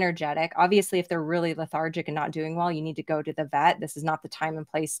still energetic. Obviously, if they're really lethargic and not doing well, you need to go to the vet. This is not the time and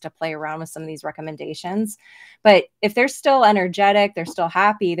place to play around with some of these recommendations. But if they're still energetic, they're still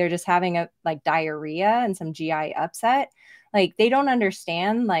happy, they're just having a like diarrhea and some GI upset, like they don't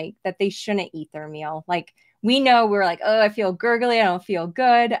understand like that they shouldn't eat their meal. Like we know we're like, oh, I feel gurgly. I don't feel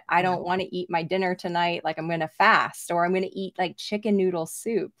good. I don't want to eat my dinner tonight. Like I'm going to fast, or I'm going to eat like chicken noodle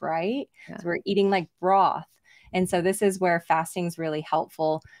soup, right? Yeah. So we're eating like broth. And so this is where fasting is really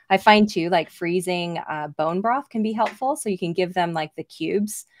helpful. I find too, like freezing bone broth can be helpful. So you can give them like the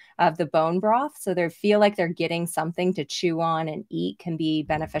cubes of the bone broth. So they feel like they're getting something to chew on and eat can be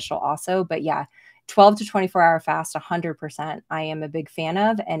beneficial also. But yeah, 12 to 24-hour fast, 100%, I am a big fan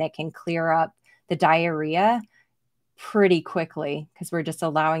of, and it can clear up the diarrhea pretty quickly because we're just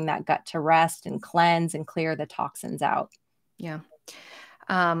allowing that gut to rest and cleanse and clear the toxins out. Yeah.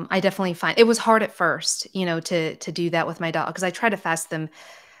 I definitely find it was hard at first, to do that with my dog because I try to fast them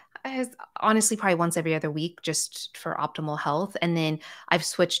honestly probably once every other week just for optimal health. And then I've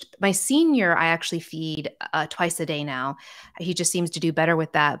switched my senior, I actually feed twice a day now. He just seems to do better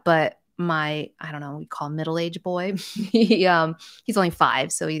with that. But I don't know, we call him middle-aged boy. He's only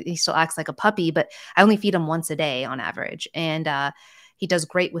 5, so he still acts like a puppy, but I only feed him once a day on average. And he does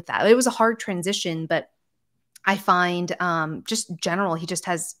great with that. It was a hard transition, but I find just general, he just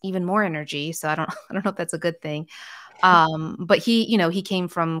has even more energy. So I don't know if that's a good thing. But he came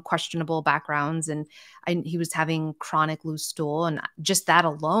from questionable backgrounds and he was having chronic loose stool, and just that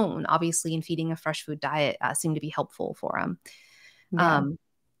alone, obviously, in feeding a fresh food diet seemed to be helpful for him. Yeah.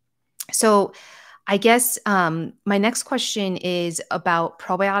 So I guess my next question is about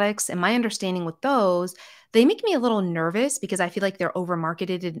probiotics, and my understanding with those, they make me a little nervous because I feel like they're over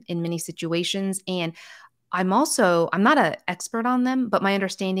marketed in many situations. And I'm not an expert on them, but my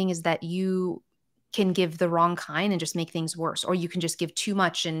understanding is that you can give the wrong kind and just make things worse, or you can just give too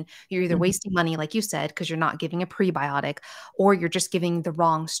much and you're either Mhm. wasting money, like you said, because you're not giving a prebiotic, or you're just giving the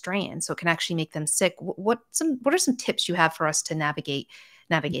wrong strand. So it can actually make them sick. What are some tips you have for us to navigate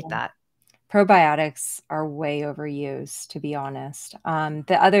Yeah. that? Probiotics are way overused, to be honest.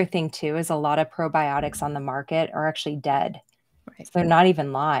 The other thing too is a lot of probiotics on the market are actually dead. Right. So they're not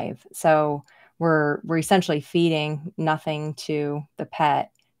even live. So we're essentially feeding nothing to the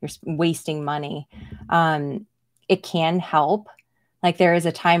pet. You're wasting money. It can help. Like there is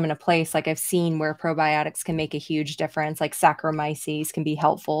a time and a place, like I've seen where probiotics can make a huge difference, like Saccharomyces can be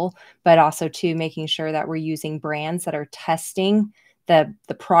helpful, but also too making sure that we're using brands that are testing the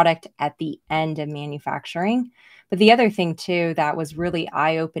product at the end of manufacturing. But the other thing too that was really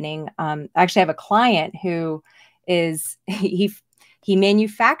eye-opening, I actually have a client who is he's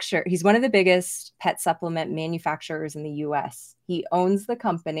one of the biggest pet supplement manufacturers in the US. He owns the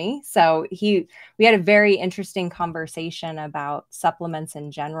company. So we had a very interesting conversation about supplements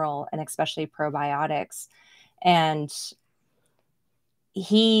in general and especially probiotics. And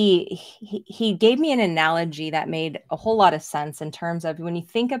he gave me an analogy that made a whole lot of sense in terms of when you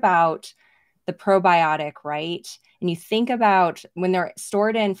think about the probiotic, right? And you think about when they're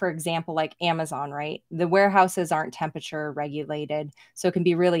stored in, for example, like Amazon, right? The warehouses aren't temperature regulated. So it can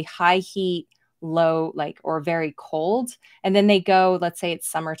be really high heat, low, like, or very cold. And then they go, let's say it's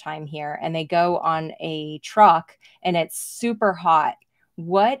summertime here, and they go on a truck and it's super hot.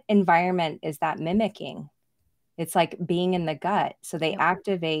 What environment is that mimicking? It's like being in the gut. So they Yep.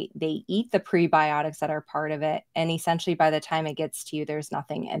 activate, they eat the prebiotics that are part of it. And essentially, by the time it gets to you, there's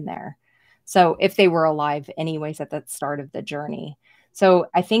nothing in there. So if they were alive, anyways, at the start of the journey. So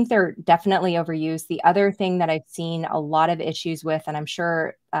I think they're definitely overused. The other thing that I've seen a lot of issues with, and I'm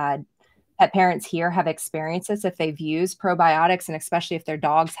sure pet parents here have experiences if they've used probiotics, and especially if their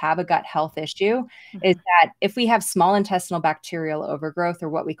dogs have a gut health issue, is Mhm. that if we have small intestinal bacterial overgrowth, or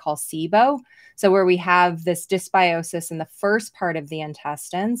what we call SIBO, so where we have this dysbiosis in the first part of the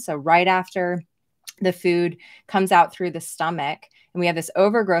intestine, so right after the food comes out through the stomach, and we have this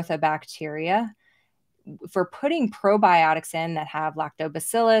overgrowth of bacteria, for putting probiotics in that have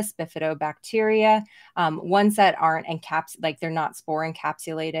lactobacillus, bifidobacteria, ones that aren't like they're not spore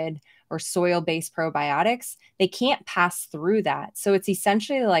encapsulated or soil-based probiotics, they can't pass through that. So it's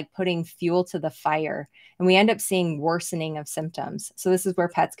essentially like putting fuel to the fire, and we end up seeing worsening of symptoms. So this is where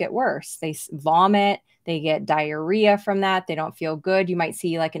pets get worse. They vomit, they get diarrhea from that. They don't feel good. You might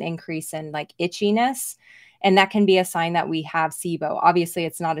see like an increase in like itchiness. And that can be a sign that we have SIBO. Obviously,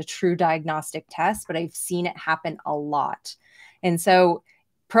 it's not a true diagnostic test, but I've seen it happen a lot. And so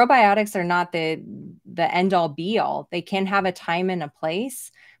probiotics are not the end all be all. They can have a time and a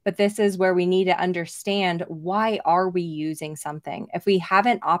place, But this is where we need to understand, why are we using something? If we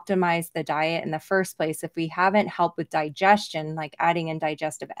haven't optimized the diet in the first place, if we haven't helped with digestion, like adding in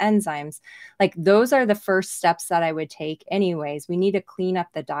digestive enzymes, like those are the first steps that I would take anyways. We need to clean up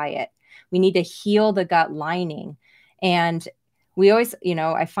the diet. We need to heal the gut lining. And we always,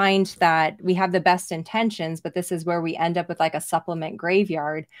 I find that we have the best intentions, but this is where we end up with like a supplement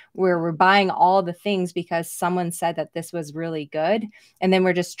graveyard, where we're buying all the things because someone said that this was really good. And then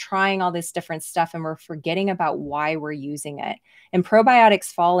we're just trying all this different stuff and we're forgetting about why we're using it. And probiotics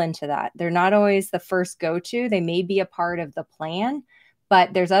fall into that. They're not always the first go-to. They may be a part of the plan,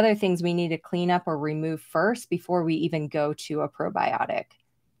 but there's other things we need to clean up or remove first before we even go to a probiotic.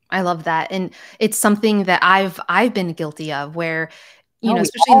 I love that. And it's something that I've been guilty of where, Oh, we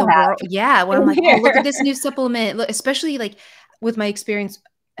especially in all the world, have. yeah, when I'm Same like, oh, look at here. this new supplement, look, especially like with my experience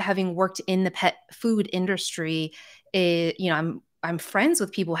having worked in the pet food industry, I'm friends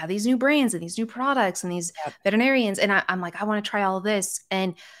with people who have these new brands and these new products and these Yep. veterinarians. And I'm like, I want to try all of this.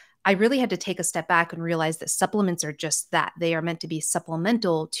 And I really had to take a step back and realize that supplements are just that. They are meant to be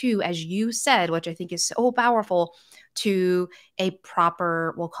supplemental to, as you said, which I think is so powerful, to a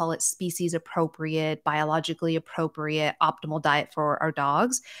proper, we'll call it species appropriate, biologically appropriate, optimal diet for our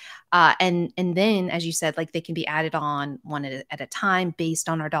dogs. And then, as you said, like they can be added on one at a time based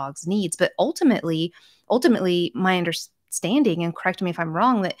on our dog's needs. But ultimately, my understanding, and correct me if I'm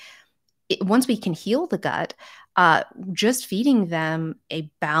wrong, that once we can heal the gut, just feeding them a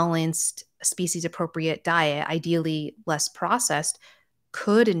balanced, species appropriate diet, ideally less processed,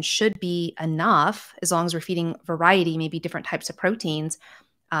 could and should be enough as long as we're feeding variety, maybe different types of proteins,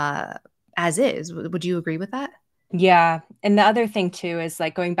 uh, as is. Would you agree with that? Yeah. And the other thing too is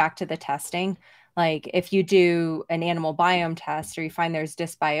like going back to the testing, like if you do an animal biome test or you find there's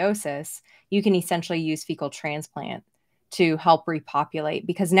dysbiosis, you can essentially use fecal transplant to help repopulate,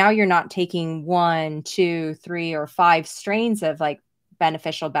 because now you're not taking one, two, three, or five strains of like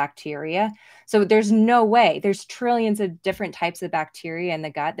beneficial bacteria. So there's no way, there's trillions of different types of bacteria in the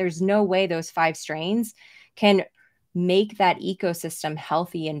gut. There's no way those five strains can make that ecosystem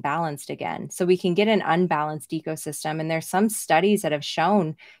healthy and balanced again. So we can get an unbalanced ecosystem. And there's some studies that have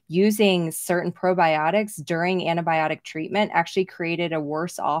shown using certain probiotics during antibiotic treatment actually created a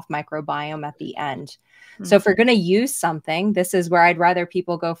worse off microbiome at the end. So if we're going to use something, this is where I'd rather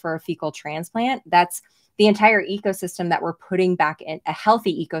people go for a fecal transplant. That's the entire ecosystem that we're putting back in, a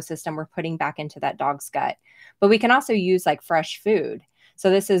healthy ecosystem we're putting back into that dog's gut. But we can also use like fresh food.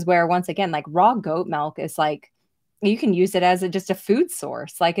 So this is where, once again, like raw goat milk is like, you can use it as just a food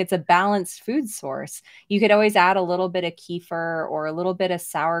source. Like it's a balanced food source. You could always add a little bit of kefir or a little bit of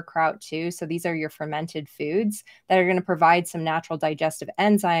sauerkraut too. So these are your fermented foods that are going to provide some natural digestive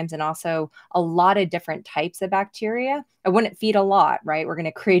enzymes and also a lot of different types of bacteria. I wouldn't feed a lot, right? We're going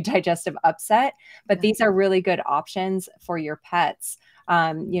to create digestive upset, but Yeah. these are really good options for your pets.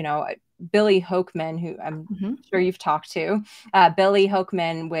 Billy Hokeman, who I'm Mm-hmm. sure you've talked to, Billy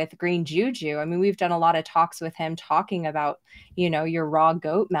Hokeman with Green Juju. I mean, we've done a lot of talks with him talking about, your raw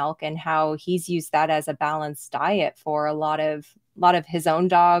goat milk and how he's used that as a balanced diet for a lot of his own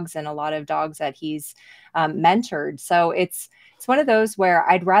dogs and a lot of dogs that he's mentored. So it's one of those where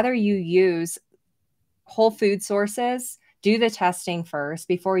I'd rather you use whole food sources, do the testing first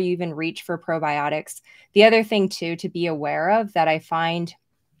before you even reach for probiotics. The other thing too to be aware of that I find,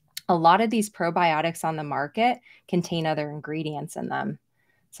 a lot of these probiotics on the market contain other ingredients in them.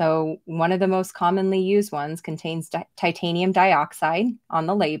 So one of the most commonly used ones contains titanium dioxide on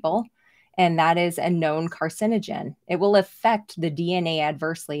the label, and that is a known carcinogen. It will affect the DNA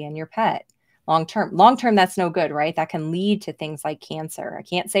adversely in your pet long term. Long term, that's no good, right? That can lead to things like cancer. I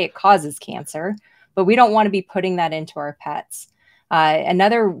can't say it causes cancer, but we don't want to be putting that into our pets.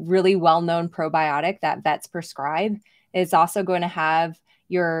 Another really well-known probiotic that vets prescribe is also going to have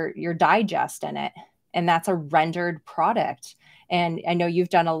your digest in it, and that's a rendered product. And I know you've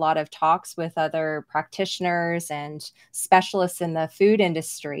done a lot of talks with other practitioners and specialists in the food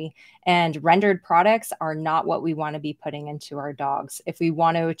industry, and rendered products are not what we want to be putting into our dogs if we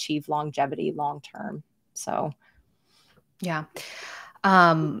want to achieve longevity long term. So Yeah.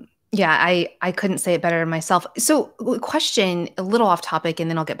 Yeah, I couldn't say it better myself. So, question a little off topic, and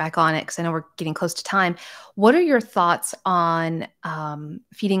then I'll get back on it because I know we're getting close to time. What are your thoughts on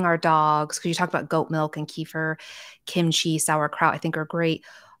feeding our dogs? Because you talked about goat milk and kefir, kimchi, sauerkraut. I think are great.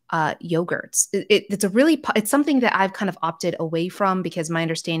 Yogurts. It's something that I've kind of opted away from because my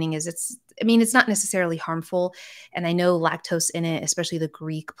understanding is it's not necessarily harmful, and I know lactose in it, especially the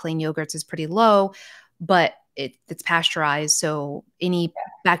Greek plain yogurts, is pretty low, but it's pasteurized, so any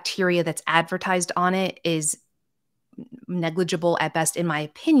bacteria that's advertised on it is negligible at best, in my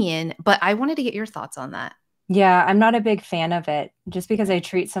opinion. But I wanted to get your thoughts on that. Yeah, I'm not a big fan of it just because I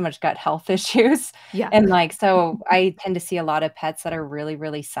treat so much gut health issues. Yeah. And like, so I tend to see a lot of pets that are really,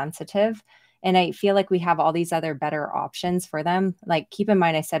 really sensitive. And I feel like we have all these other better options for them. Like, keep in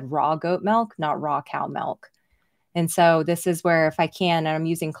mind, I said raw goat milk, not raw cow milk. And so this is where, if I can, and I'm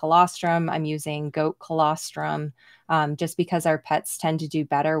using colostrum, I'm using goat colostrum, just because our pets tend to do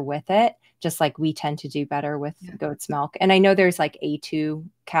better with it, just like we tend to do better with Yeah. goat's milk. And I know there's like A2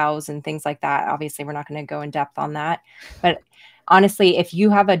 cows and things like that. Obviously, we're not going to go in depth on that. But honestly, if you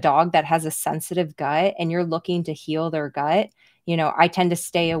have a dog that has a sensitive gut and you're looking to heal their gut, I tend to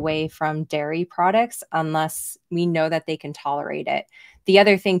stay away from dairy products unless we know that they can tolerate it. The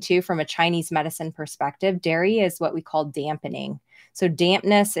other thing too, from a Chinese medicine perspective, dairy is what we call dampening. So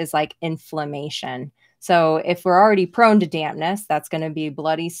dampness is like inflammation. So if we're already prone to dampness, that's going to be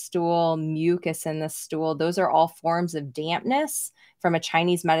bloody stool, mucus in the stool. Those are all forms of dampness from a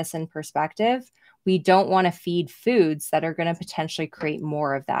Chinese medicine perspective. We don't want to feed foods that are going to potentially create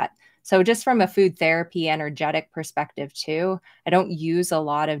more of that. So just from a food therapy energetic perspective too, I don't use a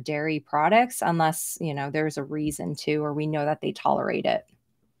lot of dairy products unless, there's a reason to, or we know that they tolerate it.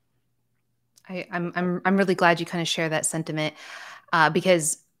 I'm really glad you kind of share that sentiment,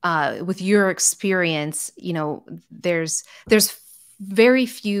 because with your experience, there's very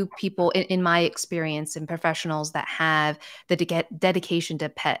few people in my experience and professionals that have the dedication to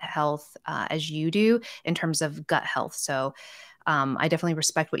pet health as you do in terms of gut health. So I definitely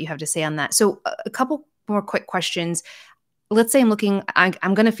respect what you have to say on that. So a couple more quick questions. Let's say I'm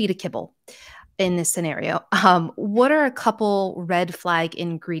going to feed a kibble in this scenario. What are a couple red flag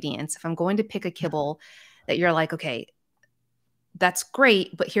ingredients if I'm going to pick a kibble that you're like, okay, that's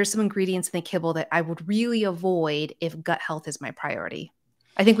great, but here's some ingredients in the kibble that I would really avoid if gut health is my priority?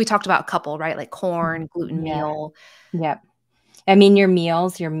 I think we talked about a couple, right? Like corn, gluten Yeah. meal. Yep. I mean, your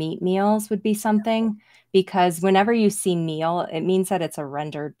meat meals would be something, because whenever you see meal, it means that it's a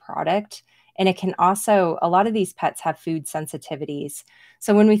rendered product. And it can also, a lot of these pets have food sensitivities.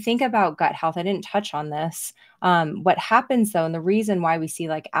 So when we think about gut health, I didn't touch on this. What happens though, and the reason why we see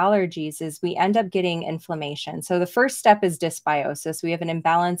like allergies, is we end up getting inflammation. So the first step is dysbiosis. We have an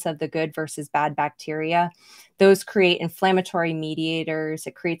imbalance of the good versus bad bacteria. Those create inflammatory mediators.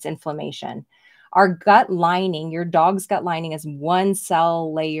 It creates inflammation. Our gut lining, your dog's gut lining, is one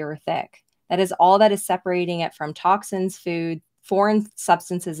cell layer thick. That is all that is separating it from toxins, food, foreign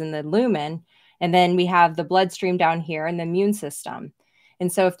substances in the lumen. And then we have the bloodstream down here and the immune system.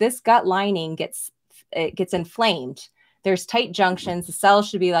 And so if this gut lining gets inflamed, there's tight junctions. The cells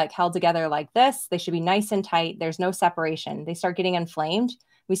should be like held together like this. They should be nice and tight. There's no separation. They start getting inflamed.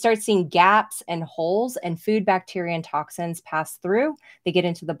 We start seeing gaps and holes, and food, bacteria, and toxins pass through. They get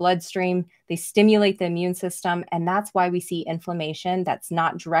into the bloodstream. They stimulate the immune system. And that's why we see inflammation that's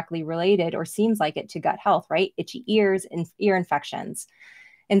not directly related, or seems like it, to gut health, right? Itchy ears and ear infections.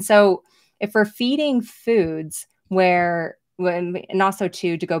 And so if we're feeding foods and also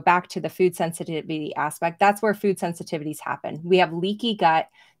to go back to the food sensitivity aspect, that's where food sensitivities happen. We have leaky gut.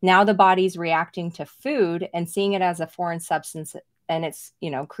 Now the body's reacting to food and seeing it as a foreign substance, and it's,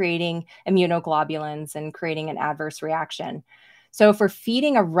 creating immunoglobulins and creating an adverse reaction. So if we're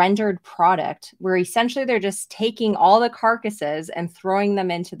feeding a rendered product, where essentially they're just taking all the carcasses and throwing them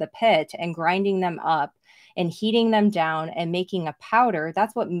into the pit and grinding them up and heating them down and making a powder,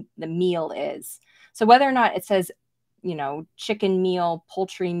 that's what the meal is. So whether or not it says, chicken meal,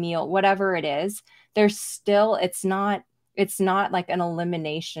 poultry meal, whatever it is, it's not like an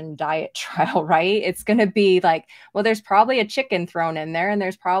elimination diet trial, right? It's going to be like, well, there's probably a chicken thrown in there and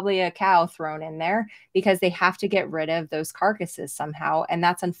there's probably a cow thrown in there, because they have to get rid of those carcasses somehow. And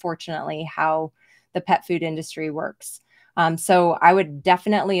that's unfortunately how the pet food industry works. So I would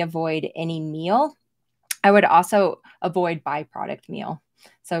definitely avoid any meal. I would also avoid byproduct meal.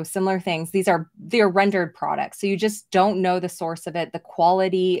 So similar things. They're rendered products. So you just don't know the source of it. The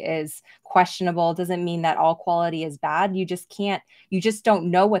quality is questionable. It doesn't mean that all quality is bad. You just don't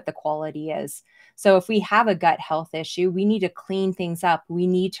know what the quality is. So if we have a gut health issue, we need to clean things up. We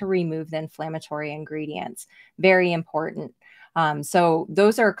need to remove the inflammatory ingredients. Very important. So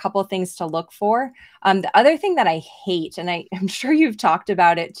those are a couple of things to look for. The other thing that I hate, and I'm sure you've talked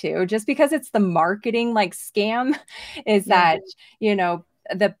about it too, just because it's the marketing like scam, is that,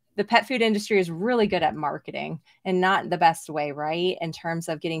 the the pet food industry is really good at marketing, and not the best way, right? In terms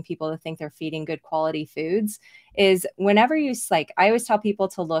of getting people to think they're feeding good quality foods, is whenever you like, I always tell people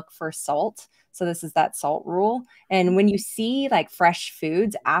to look for salt. So this is that salt rule. And when you see like fresh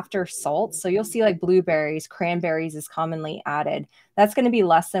foods after salt, so you'll see like blueberries, cranberries is commonly added. That's going to be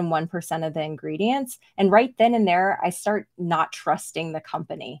less than 1% of the ingredients. And right then and there, I start not trusting the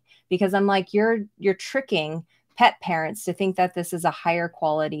company, because I'm like, you're tricking pet parents to think that this is a higher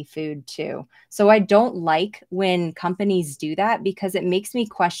quality food too. So I don't like when companies do that, because it makes me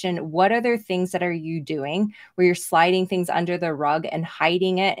question, what other things that are you doing where you're sliding things under the rug and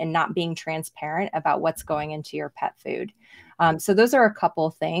hiding it and not being transparent about what's going into your pet food. So those are a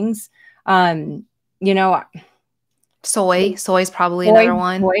couple things. Um, you know, Soy is probably Soy, another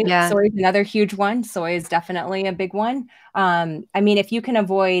one. Yeah. soy is another huge one. Soy is definitely a big one. I mean, if you can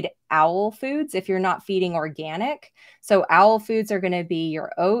avoid owl foods, if you're not feeding organic, so owl foods are going to be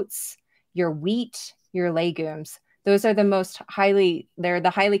your oats, your wheat, your legumes. Those are they're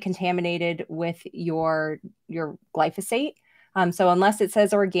the highly contaminated with your glyphosate. So unless it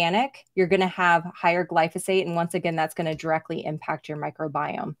says organic, you're going to have higher glyphosate. And once again, that's going to directly impact your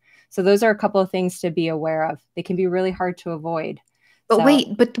microbiome. So those are a couple of things to be aware of. They can be really hard to avoid. So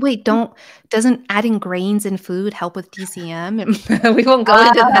But wait, doesn't adding grains in food help with DCM? We won't go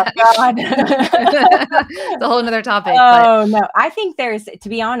into that. God. It's a whole another topic, but Oh no, I think to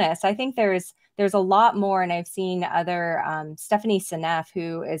be honest, I think there's a lot more. And I've seen other Stephanie Seneff,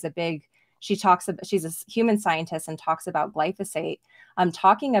 who is she's a human scientist and talks about glyphosate.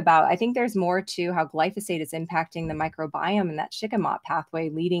 Talking about, I think there's more to how glyphosate is impacting the microbiome and that shikimot pathway,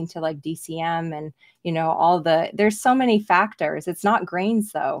 leading to like DCM and there's so many factors. It's not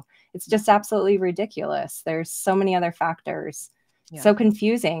grains though. It's just absolutely ridiculous. There's so many other factors. yeah. So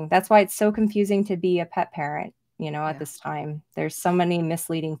confusing. That's why it's so confusing to be a pet parent, at Yeah. this time. There's so many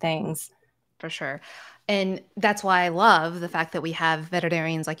misleading things. For sure. And that's why I love the fact that we have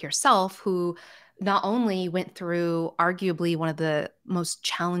veterinarians like yourself who not only went through arguably one of the most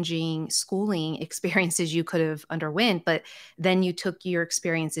challenging schooling experiences you could have underwent, but then you took your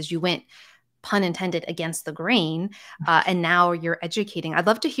experiences, you went, pun intended, against the grain, and now you're educating. I'd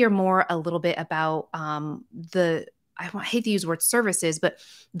love to hear more a little bit about I hate to use the word services, but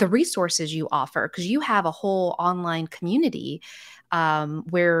the resources you offer, because you have a whole online community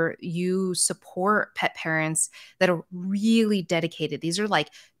where you support pet parents that are really dedicated. These are like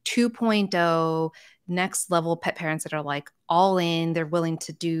 2.0 next level pet parents that are like all in. They're willing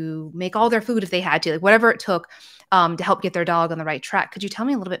to make all their food if they had to, like whatever it took to help get their dog on the right track. Could you tell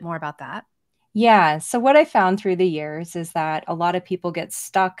me a little bit more about that? Yeah. So what I found through the years is that a lot of people get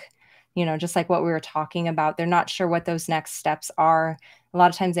stuck, just like what we were talking about. They're not sure what those next steps are. A lot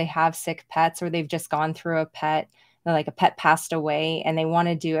of times they have sick pets, or they've just gone through a pet, like a pet passed away, and they want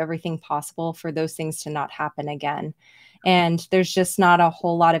to do everything possible for those things to not happen again. And there's just not a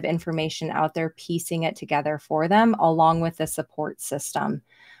whole lot of information out there piecing it together for them, along with the support system.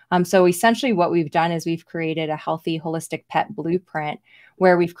 So essentially what we've done is we've created a healthy, holistic pet blueprint,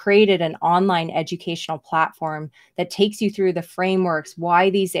 where we've created an online educational platform that takes you through the frameworks, why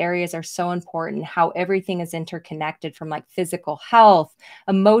these areas are so important, how everything is interconnected, from like physical health,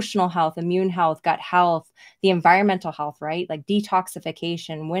 emotional health, immune health, gut health, the environmental health, right? Like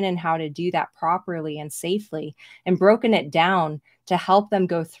detoxification, when and how to do that properly and safely, and broken it down to help them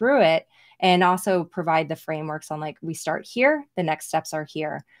go through it, and also provide the frameworks on like, we start here, the next steps are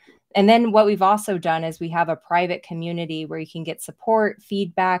here. And then what we've also done is we have a private community where you can get support,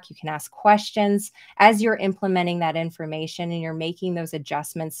 feedback, you can ask questions as you're implementing that information and you're making those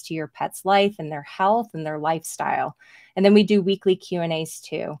adjustments to your pet's life and their health and their lifestyle. And then we do weekly Q&As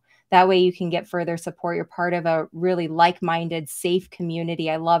too. That way you can get further support. You're part of a really like-minded, safe community.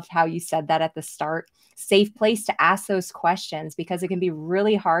 I loved how you said that at the start. Safe place to ask those questions, because it can be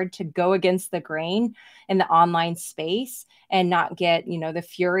really hard to go against the grain in the online space and not get, the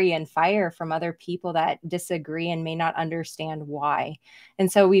fury and fire from other people that disagree and may not understand why.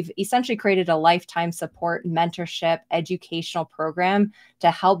 And so we've essentially created a lifetime support, mentorship, educational program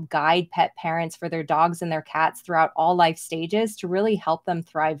to help guide pet parents for their dogs and their cats throughout all life stages, to really help them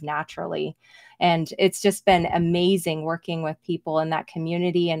thrive naturally. And it's just been amazing working with people in that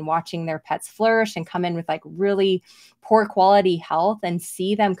community and watching their pets flourish and come in with like really poor quality health, and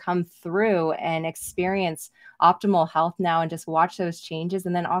see them come through and experience optimal health now, and just watch those changes.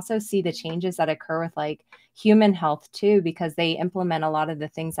 And then also see the changes that occur with like human health too, because they implement a lot of the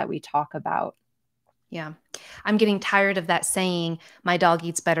things that we talk about. Yeah. I'm getting tired of that saying, my dog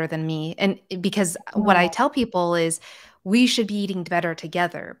eats better than me. And because what I Oh, tell people is we should be eating better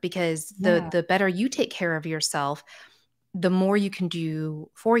together, because the yeah. the better you take care of yourself, the more you can do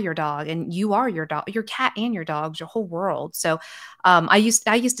for your dog, and you are your dog, your cat and your dog's your whole world. So I used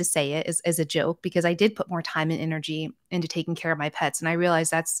to say it as a joke because I did put more time and energy into taking care of my pets, and I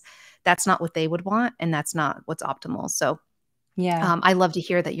realized that's not what they would want, and that's not what's optimal. So Yeah. I love to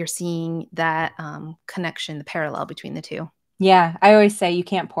hear that you're seeing that connection, the parallel between the two. Yeah, I always say you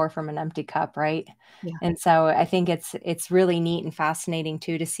can't pour from an empty cup, right? Yeah. And so I think it's really neat and fascinating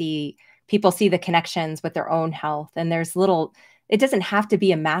too to see people see the connections with their own health. And there's little, it doesn't have to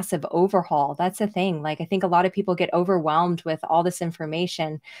be a massive overhaul. That's the thing. Like I think a lot of people get overwhelmed with all this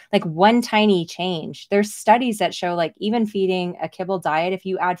information. Like one tiny change. There's studies that show like even feeding a kibble diet, if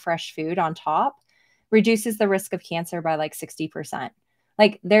you add fresh food on top, reduces the risk of cancer by like 60%.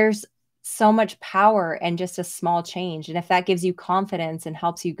 Like there's so much power and just a small change. And if that gives you confidence and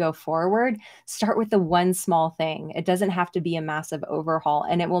helps you go forward, start with the one small thing. It doesn't have to be a massive overhaul,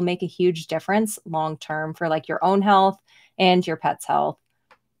 and it will make a huge difference long term for like your own health and your pet's health.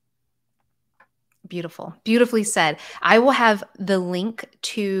 Beautiful. Beautifully said. I will have the link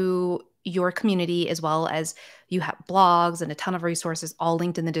to your community as well as you have blogs and a ton of resources all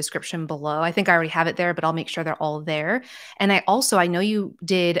linked in the description below. I think I already have it there, but I'll make sure they're all there. And I know you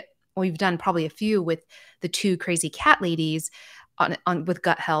did, well, you've done probably a few with the two crazy cat ladies on with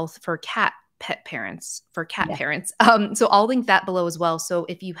gut health for cat Yeah, parents. So I'll link that below as well. So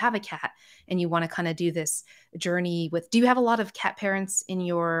if you have a cat and you want to kind of do this journey with, do you have a lot of cat parents in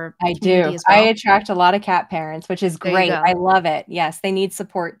your I community do. as I well? attract a lot of cat parents, which is There you great. I go. love it. Yes, they need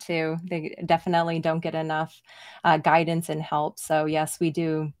support too. They definitely don't get enough guidance and help. So, yes, we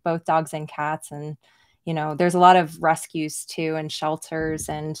do both dogs and cats. And, there's a lot of rescues too, and shelters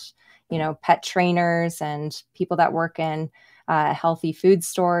and, pet trainers and people that work in a healthy food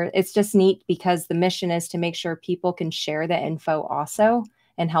store. It's just neat because the mission is to make sure people can share the info also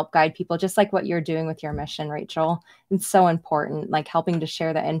and help guide people, just like what you're doing with your mission, Rachel. It's so important, like helping to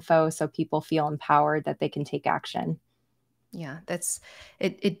share the info so people feel empowered that they can take action. Yeah, that's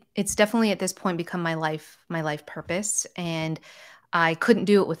it's definitely at this point become my life purpose, and I couldn't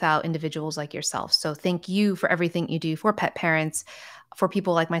do it without individuals like yourself. So thank you for everything you do for pet parents, for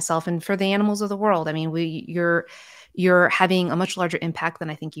people like myself, and for the animals of the world. I mean, you're having a much larger impact than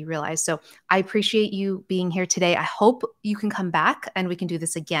I think you realize. So I appreciate you being here today. I hope you can come back and we can do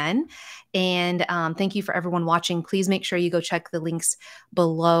this again. And thank you for everyone watching. Please make sure you go check the links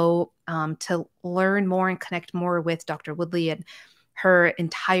below to learn more and connect more with Dr. Woodley and her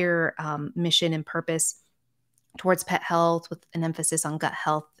entire mission and purpose towards pet health with an emphasis on gut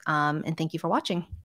health. And thank you for watching.